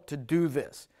want to do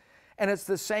this? And it's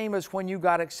the same as when you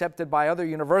got accepted by other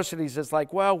universities. It's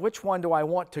like, well, which one do I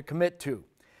want to commit to?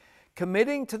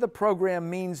 Committing to the program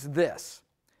means this.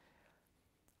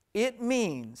 It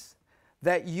means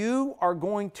that you are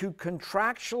going to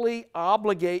contractually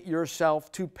obligate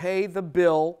yourself to pay the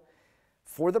bill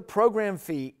for the program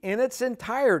fee in its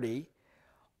entirety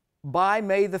by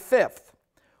May the 5th.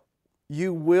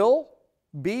 You will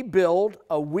be billed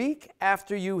a week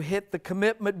after you hit the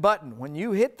commitment button. When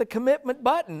you hit the commitment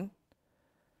button,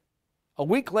 a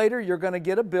week later you're going to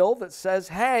get a bill that says,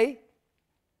 hey,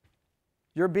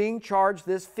 you're being charged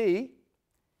this fee.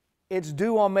 It's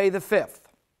due on May the 5th.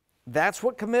 That's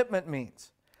what commitment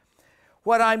means.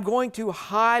 What I'm going to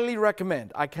highly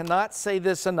recommend, I cannot say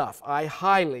this enough, I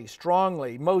highly,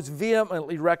 strongly, most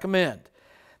vehemently recommend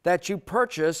that you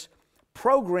purchase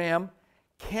program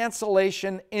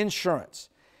cancellation insurance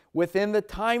within the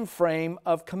time frame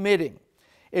of committing.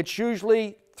 It's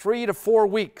usually 3 to 4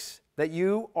 weeks that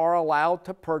you are allowed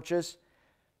to purchase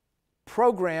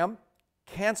program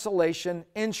cancellation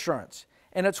insurance.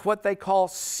 And it's what they call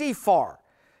CFAR.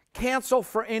 Cancel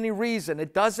for any reason.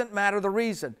 It doesn't matter the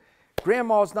reason.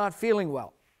 Grandma's not feeling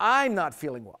well. I'm not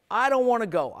feeling well. I don't want to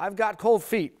go. I've got cold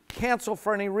feet. Cancel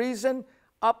for any reason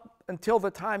up until the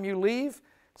time you leave.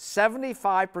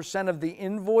 75% of the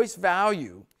invoice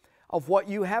value of what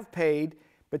you have paid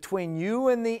between you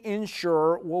and the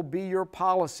insurer will be your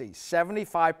policy,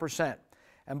 75%.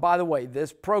 And by the way,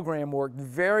 this program worked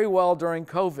very well during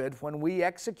COVID. When we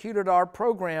executed our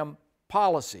program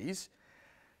policies,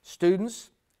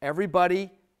 students,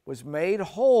 everybody was made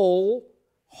whole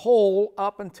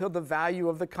up until the value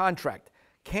of the contract.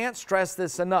 Can't stress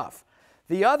this enough.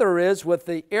 The other is, with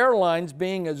the airlines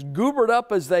being as goobered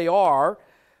up as they are,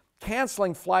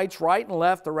 canceling flights right and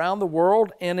left around the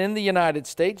world and in the United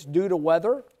States due to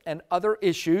weather and other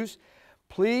issues,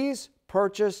 please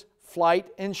purchase flight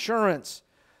insurance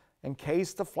in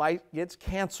case the flight gets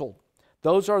canceled.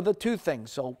 Those are the two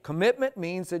things. So commitment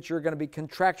means that you're going to be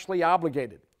contractually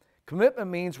obligated.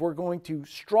 Commitment means we're going to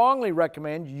strongly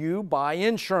recommend you buy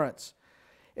insurance.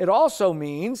 It also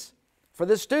means, for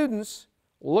the students,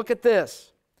 look at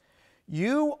this.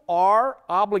 You are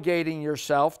obligating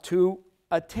yourself to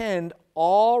attend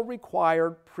all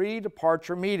required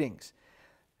pre-departure meetings.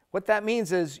 What that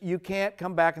means is you can't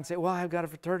come back and say, well, I've got a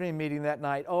fraternity meeting that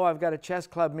night. Oh, I've got a chess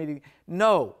club meeting.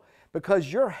 No,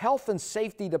 because your health and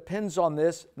safety depends on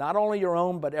this, not only your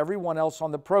own, but everyone else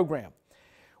on the program.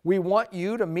 We want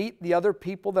you to meet the other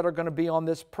people that are going to be on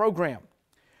this program.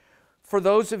 For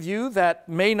those of you that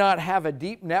may not have a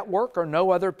deep network or know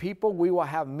other people, we will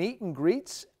have meet and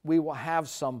greets. We will have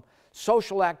some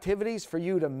social activities for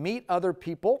you to meet other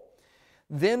people.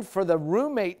 Then for the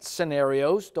roommate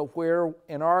scenarios, to where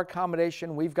in our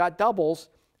accommodation we've got doubles,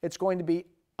 it's going to be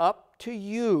up to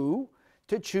you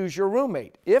to choose your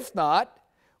roommate. If not,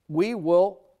 we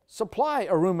will supply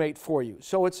a roommate for you.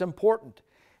 So it's important.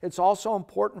 It's also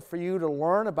important for you to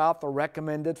learn about the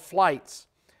recommended flights.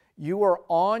 You are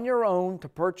on your own to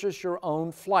purchase your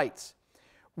own flights.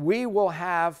 We will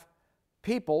have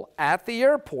people at the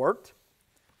airport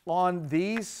on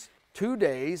these 2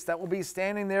 days that will be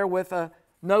standing there with a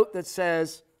note that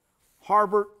says,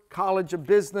 Harbert College of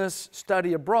Business,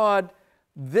 study abroad.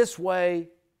 This way,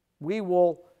 we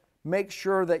will make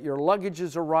sure that your luggage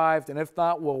has arrived, and if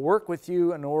not, we'll work with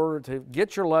you in order to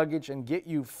get your luggage and get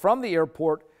you from the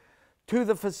airport to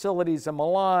the facilities in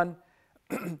Milan,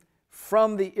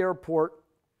 from the airport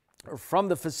or from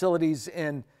the facilities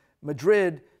in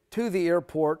Madrid to the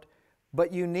airport.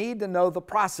 But you need to know the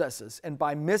processes, and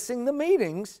by missing the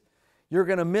meetings, you're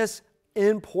going to miss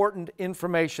important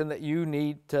information that you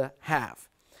need to have.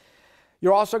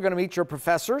 You're also going to meet your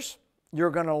professors. You're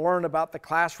going to learn about the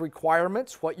class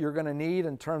requirements, what you're going to need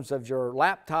in terms of your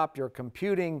laptop, your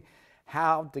computing,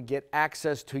 how to get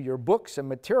access to your books and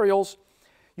materials.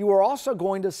 You are also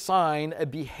going to sign a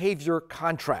behavior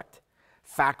contract.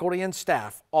 Faculty and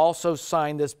staff also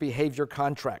sign this behavior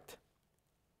contract.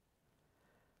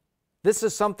 This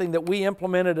is something that we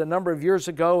implemented a number of years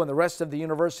ago, and the rest of the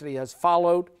university has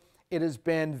followed. It has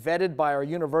been vetted by our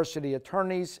university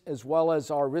attorneys as well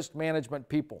as our risk management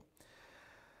people.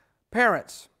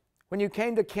 Parents, when you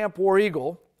came to Camp War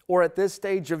Eagle, or at this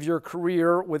stage of your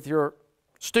career with your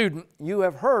student, you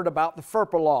have heard about the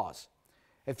FERPA laws.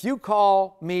 If you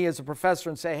call me as a professor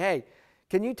and say, hey,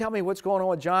 can you tell me what's going on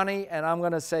with Johnny? And I'm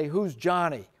going to say, who's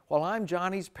Johnny? Well, I'm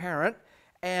Johnny's parent,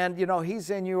 and you know, he's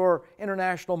in your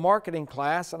international marketing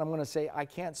class, and I'm going to say, I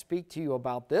can't speak to you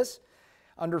about this.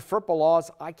 Under FERPA laws,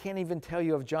 I can't even tell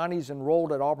you if Johnny's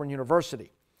enrolled at Auburn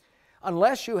University.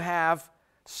 Unless you have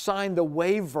signed the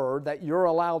waiver that you're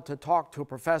allowed to talk to a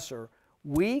professor,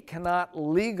 we cannot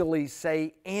legally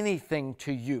say anything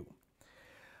to you.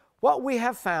 What we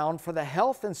have found for the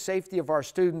health and safety of our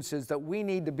students is that we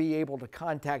need to be able to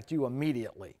contact you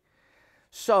immediately.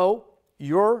 So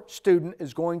your student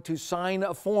is going to sign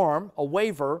a form, a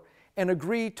waiver, and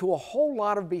agree to a whole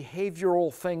lot of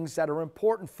behavioral things that are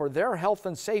important for their health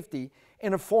and safety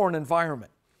in a foreign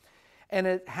environment. And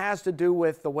it has to do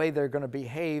with the way they're going to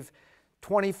behave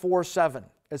 24/7.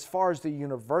 As far as the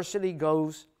university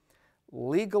goes,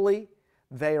 legally,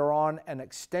 they are on an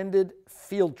extended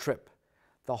field trip.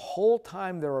 The whole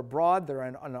time they're abroad, they're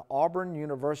in an Auburn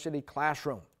University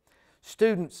classroom.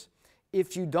 Students,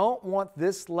 if you don't want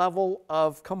this level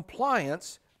of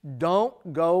compliance,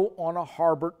 don't go on a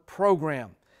Harbert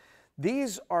program.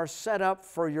 These are set up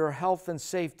for your health and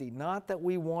safety, not that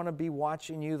we want to be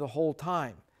watching you the whole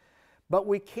time. But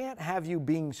we can't have you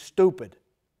being stupid.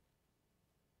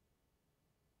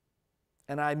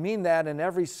 And I mean that in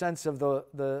every sense of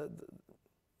the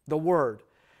word.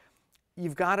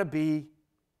 You've got to be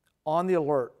on the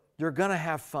alert. You're going to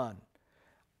have fun.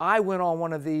 I went on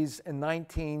one of these in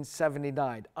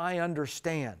 1979. I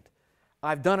understand.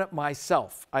 I've done it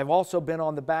myself. I've also been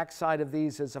on the backside of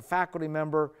these as a faculty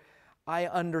member. I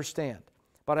understand.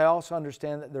 But I also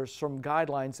understand that there's some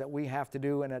guidelines that we have to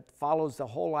do, and it follows the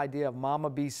whole idea of Mama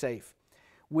Be Safe.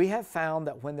 We have found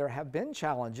that when there have been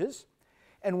challenges,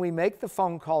 and we make the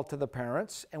phone call to the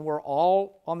parents, and we're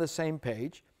all on the same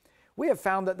page, we have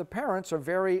found that the parents are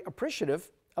very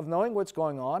appreciative of knowing what's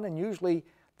going on, and usually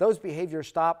those behaviors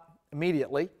stop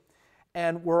immediately,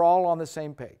 and we're all on the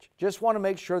same page. Just want to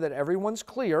make sure that everyone's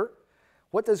clear.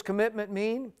 What does commitment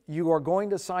mean? You are going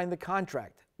to sign the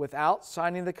contract. Without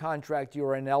signing the contract, you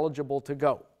are ineligible to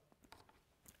go.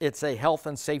 It's a health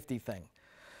and safety thing.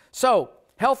 So,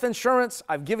 health insurance,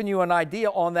 I've given you an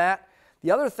idea on that. The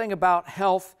other thing about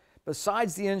health,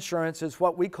 besides the insurance, is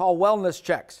what we call wellness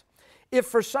checks. If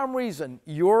for some reason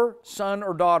your son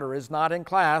or daughter is not in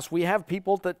class, we have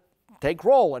people that take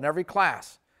roll in every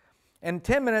class. And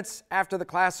 10 minutes after the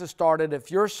class has started, if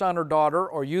your son or daughter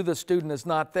or you, the student, is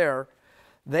not there,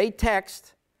 they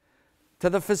text to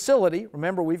the facility.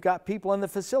 Remember, we've got people in the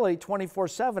facility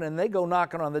 24/7, and they go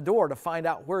knocking on the door to find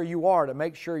out where you are, to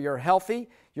make sure you're healthy,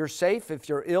 you're safe. If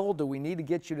you're ill, do we need to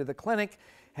get you to the clinic?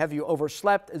 Have you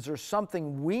overslept? Is there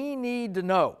something we need to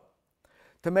know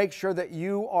to make sure that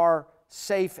you are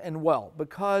safe and well?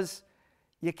 Because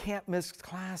you can't miss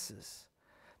classes.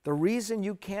 The reason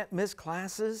you can't miss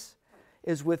classes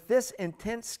is with this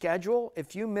intense schedule,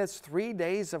 if you miss 3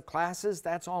 days of classes,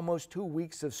 that's almost 2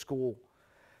 weeks of school,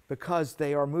 because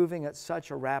they are moving at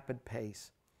such a rapid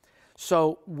pace.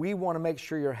 So we want to make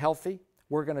sure you're healthy.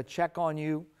 We're going to check on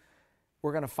you.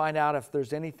 We're going to find out if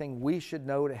there's anything we should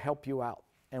know to help you out.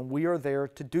 And we are there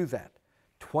to do that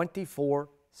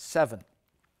 24/7.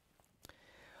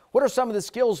 What are some of the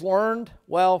skills learned?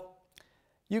 Well,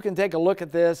 you can take a look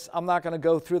at this. I'm not going to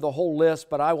go through the whole list,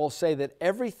 but I will say that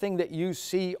everything that you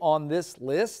see on this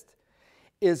list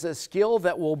is a skill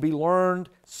that will be learned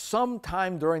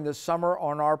sometime during the summer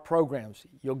on our programs.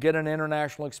 You'll get an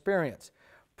international experience.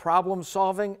 Problem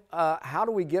solving, how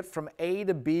do we get from A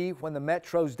to B when the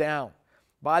metro's down?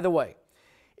 By the way,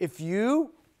 if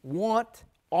you want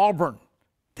Auburn,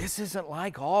 this isn't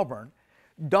like Auburn,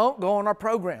 don't go on our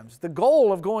programs. The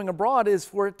goal of going abroad is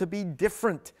for it to be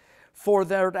different, for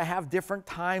there to have different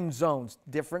time zones,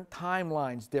 different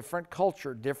timelines, different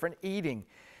culture, different eating,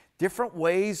 different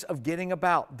ways of getting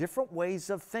about, different ways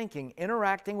of thinking,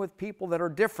 interacting with people that are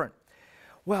different.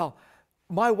 Well,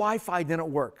 my Wi-Fi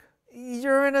didn't work.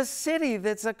 You're in a city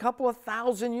that's a couple of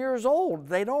thousand years old.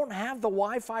 They don't have the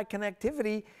Wi-Fi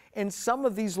connectivity in some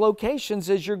of these locations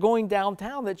as you're going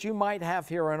downtown that you might have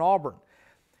here in Auburn.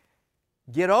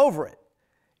 Get over it.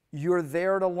 You're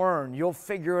there to learn. You'll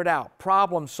figure it out.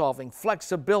 Problem solving,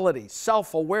 flexibility,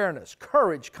 self-awareness,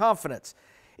 courage, confidence.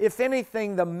 If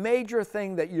anything, the major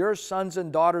thing that your sons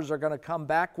and daughters are going to come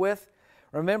back with,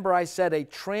 remember I said a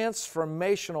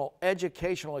transformational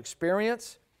educational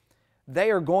experience,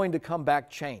 they are going to come back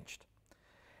changed.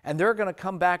 And they're going to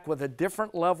come back with a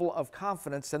different level of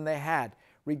confidence than they had,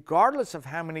 regardless of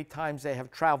how many times they have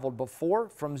traveled before,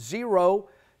 from 0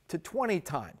 to 20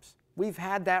 times. We've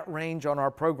had that range on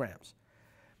our programs.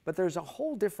 But there's a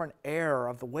whole different air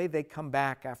of the way they come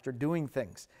back after doing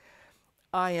things.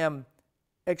 I am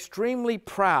extremely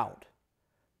proud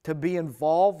to be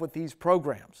involved with these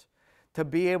programs, to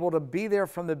be able to be there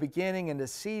from the beginning and to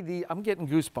see I'm getting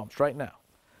goosebumps right now.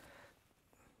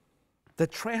 The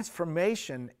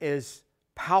transformation is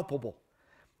palpable,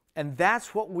 and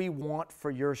that's what we want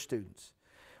for your students.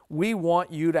 We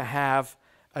want you to have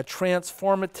a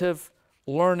transformative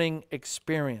learning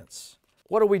experience.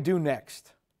 What do we do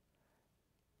next?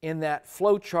 In that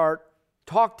flow chart,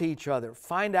 talk to each other,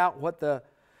 find out what the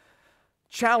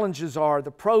challenges are, the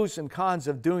pros and cons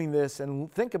of doing this,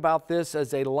 and think about this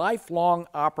as a lifelong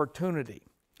opportunity.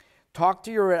 Talk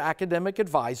to your academic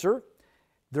advisor.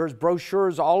 There's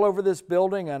brochures all over this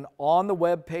building and on the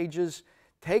web pages.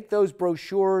 Take those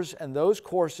brochures and those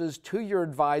courses to your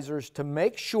advisors to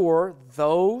make sure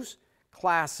those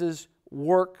classes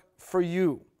work for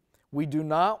you. We do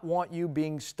not want you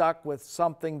being stuck with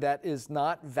something that is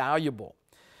not valuable.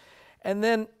 And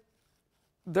then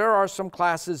there are some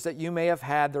classes that you may have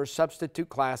had. They're substitute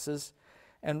classes,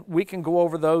 and we can go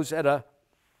over those at a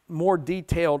more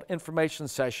detailed information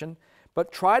session.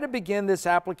 But try to begin this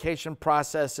application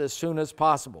process as soon as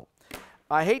possible.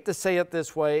 I hate to say it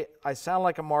this way. I sound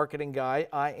like a marketing guy.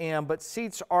 I am, but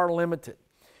seats are limited.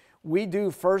 We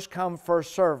do first come,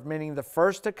 first serve, meaning the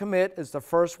first to commit is the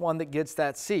first one that gets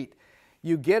that seat.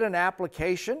 You get an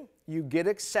application, you get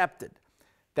accepted.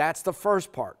 That's the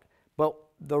first part. But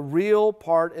the real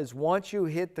part is once you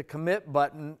hit the commit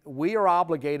button, we are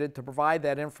obligated to provide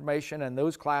that information and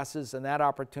those classes and that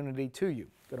opportunity to you.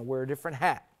 Going to wear a different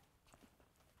hat.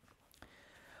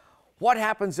 What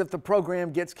happens if the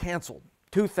program gets canceled?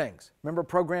 Two things. Remember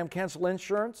program cancel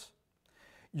insurance?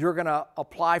 You're going to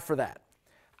apply for that.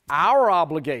 Our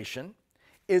obligation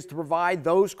is to provide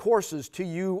those courses to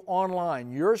you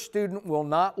online. Your student will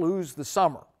not lose the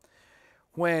summer.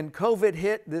 When COVID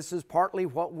hit, this is partly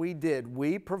what we did.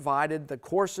 We provided the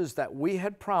courses that we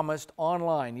had promised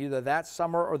online, either that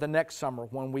summer or the next summer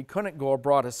when we couldn't go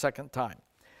abroad a second time.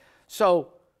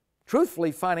 So,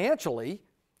 truthfully, financially,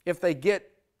 if they get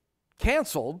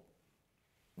canceled,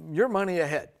 you're money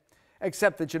ahead,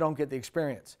 except that you don't get the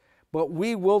experience. But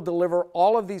we will deliver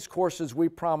all of these courses we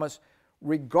promise,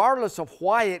 regardless of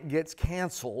why it gets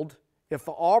canceled. If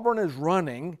the Auburn is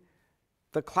running,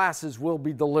 the classes will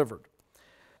be delivered.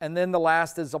 And then the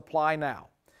last is apply now.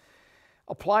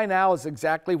 Apply now is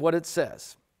exactly what it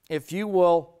says. If you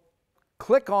will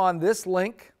click on this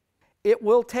link, it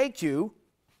will take you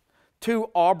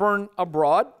to Auburn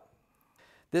Abroad.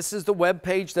 This is the web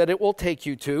page that it will take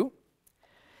you to.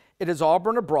 It is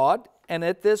Auburn Abroad, and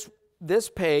at this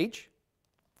page,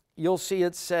 you'll see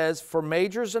it says for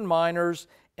majors and minors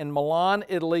in Milan,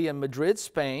 Italy, and Madrid,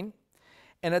 Spain,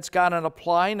 and it's got an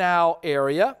Apply Now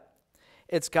area.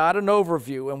 It's got an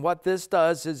overview, and what this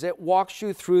does is it walks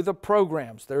you through the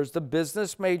programs. There's the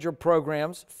business major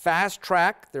programs, Fast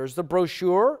Track, there's the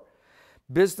brochure,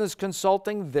 Business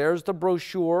Consulting, there's the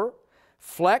brochure,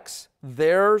 Flex,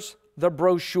 there's the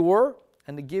brochure.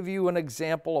 And to give you an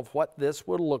example of what this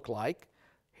would look like,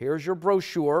 here's your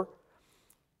brochure.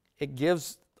 It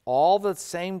gives all the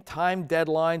same time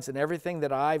deadlines and everything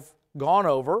that I've gone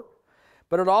over,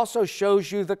 but it also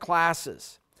shows you the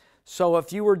classes. So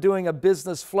if you were doing a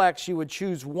business flex, you would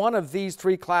choose one of these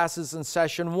 3 classes in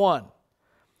session 1,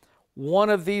 one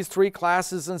of these 3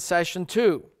 classes in session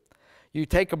 2. You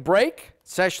take a break.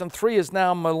 Session 3 is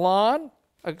now Madrid.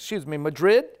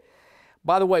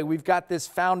 By the way, we've got this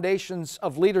Foundations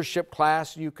of Leadership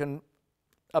class. You can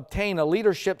obtain a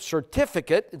leadership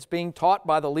certificate. It's being taught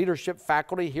by the leadership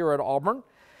faculty here at Auburn.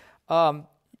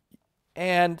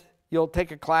 And you'll take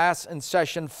a class in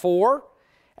session 4.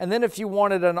 And then if you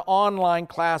wanted an online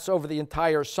class over the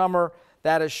entire summer,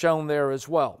 that is shown there as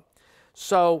well.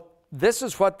 So this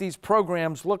is what these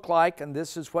programs look like, and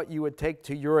this is what you would take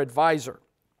to your advisor.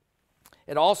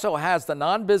 It also has the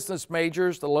non-business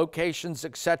majors, the locations,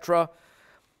 etc.,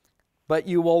 but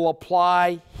you will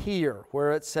apply here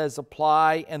where it says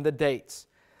apply and the dates.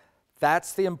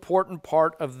 That's the important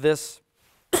part of this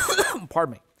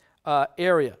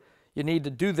area. You need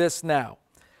to do this now.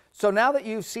 So now that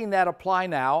you've seen that apply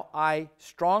now, I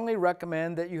strongly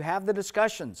recommend that you have the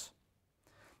discussions.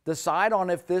 Decide on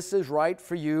if this is right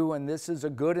for you and this is a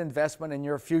good investment in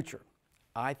your future.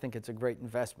 I think it's a great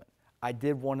investment. I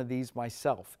did one of these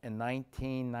myself in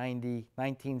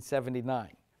 1979.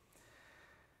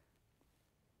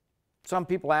 Some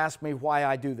people ask me why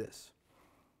I do this.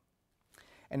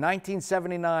 In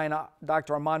 1979,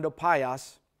 Dr. Armando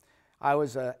Payas, I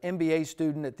was an MBA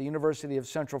student at the University of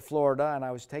Central Florida, and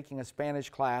I was taking a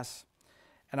Spanish class,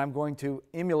 and I'm going to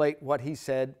emulate what he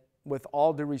said with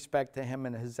all due respect to him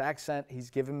and his accent.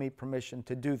 He's given me permission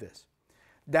to do this.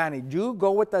 Danny, you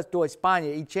go with us to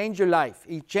España. He changed your life.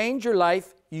 He changed your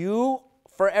life. You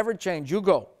forever change. You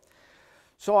go.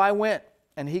 So I went,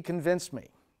 and he convinced me,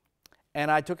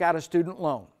 and I took out a student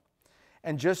loan.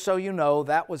 And just so you know,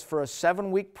 that was for a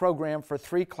 7-week program for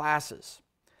 3 classes.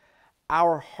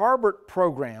 Our Harbert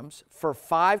programs for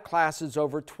 5 classes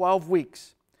over 12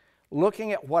 weeks,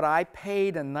 looking at what I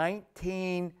paid in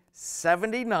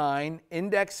 1979,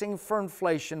 indexing for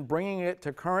inflation, bringing it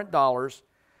to current dollars,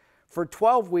 for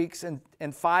 12 weeks and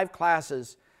 5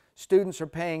 classes, Students are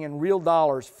paying in real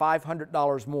dollars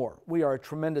 $500 more. We are a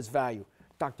tremendous value.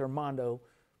 Dr. Armando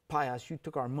Payas, you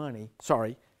took our money.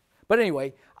 Sorry. But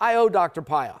anyway, I owe Dr.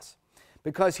 Payas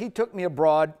because he took me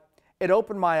abroad. It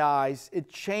opened my eyes. It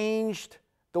changed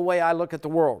the way I look at the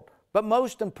world. But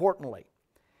most importantly,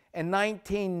 in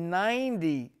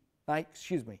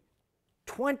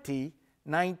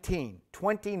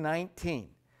 2019,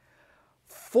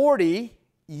 40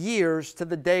 years to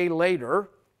the day later,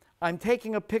 I'm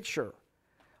taking a picture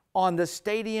on the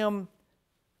stadium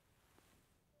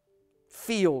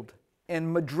field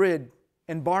in Madrid,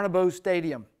 in Bernabeu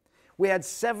Stadium. We had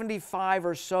 75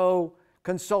 or so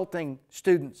consulting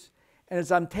students. And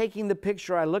as I'm taking the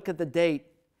picture, I look at the date.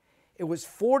 It was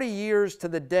 40 years to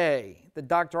the day that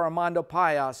Dr. Armando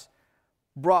Payas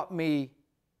brought me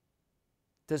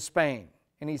to Spain.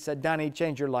 And he said, Donnie,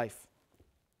 change your life.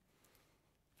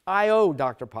 I owe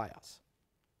Dr. Payas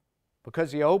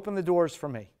because he opened the doors for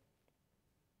me.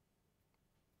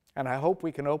 And I hope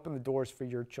we can open the doors for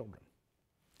your children.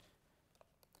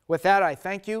 With that, I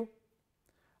thank you.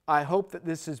 I hope that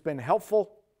this has been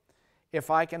helpful. If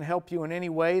I can help you in any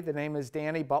way, the name is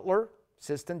Danny Butler,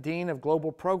 Assistant Dean of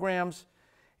Global Programs.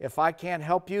 If I can't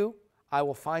help you, I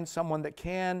will find someone that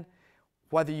can.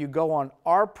 Whether you go on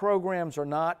our programs or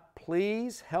not,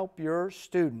 please help your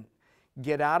student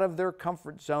get out of their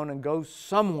comfort zone and go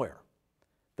somewhere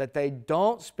that they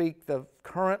don't speak the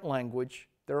current language,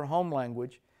 their home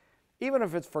language, even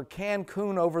if it's for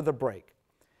Cancun over the break.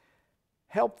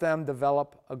 Help them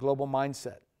develop a global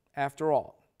mindset. After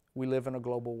all, we live in a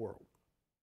global world.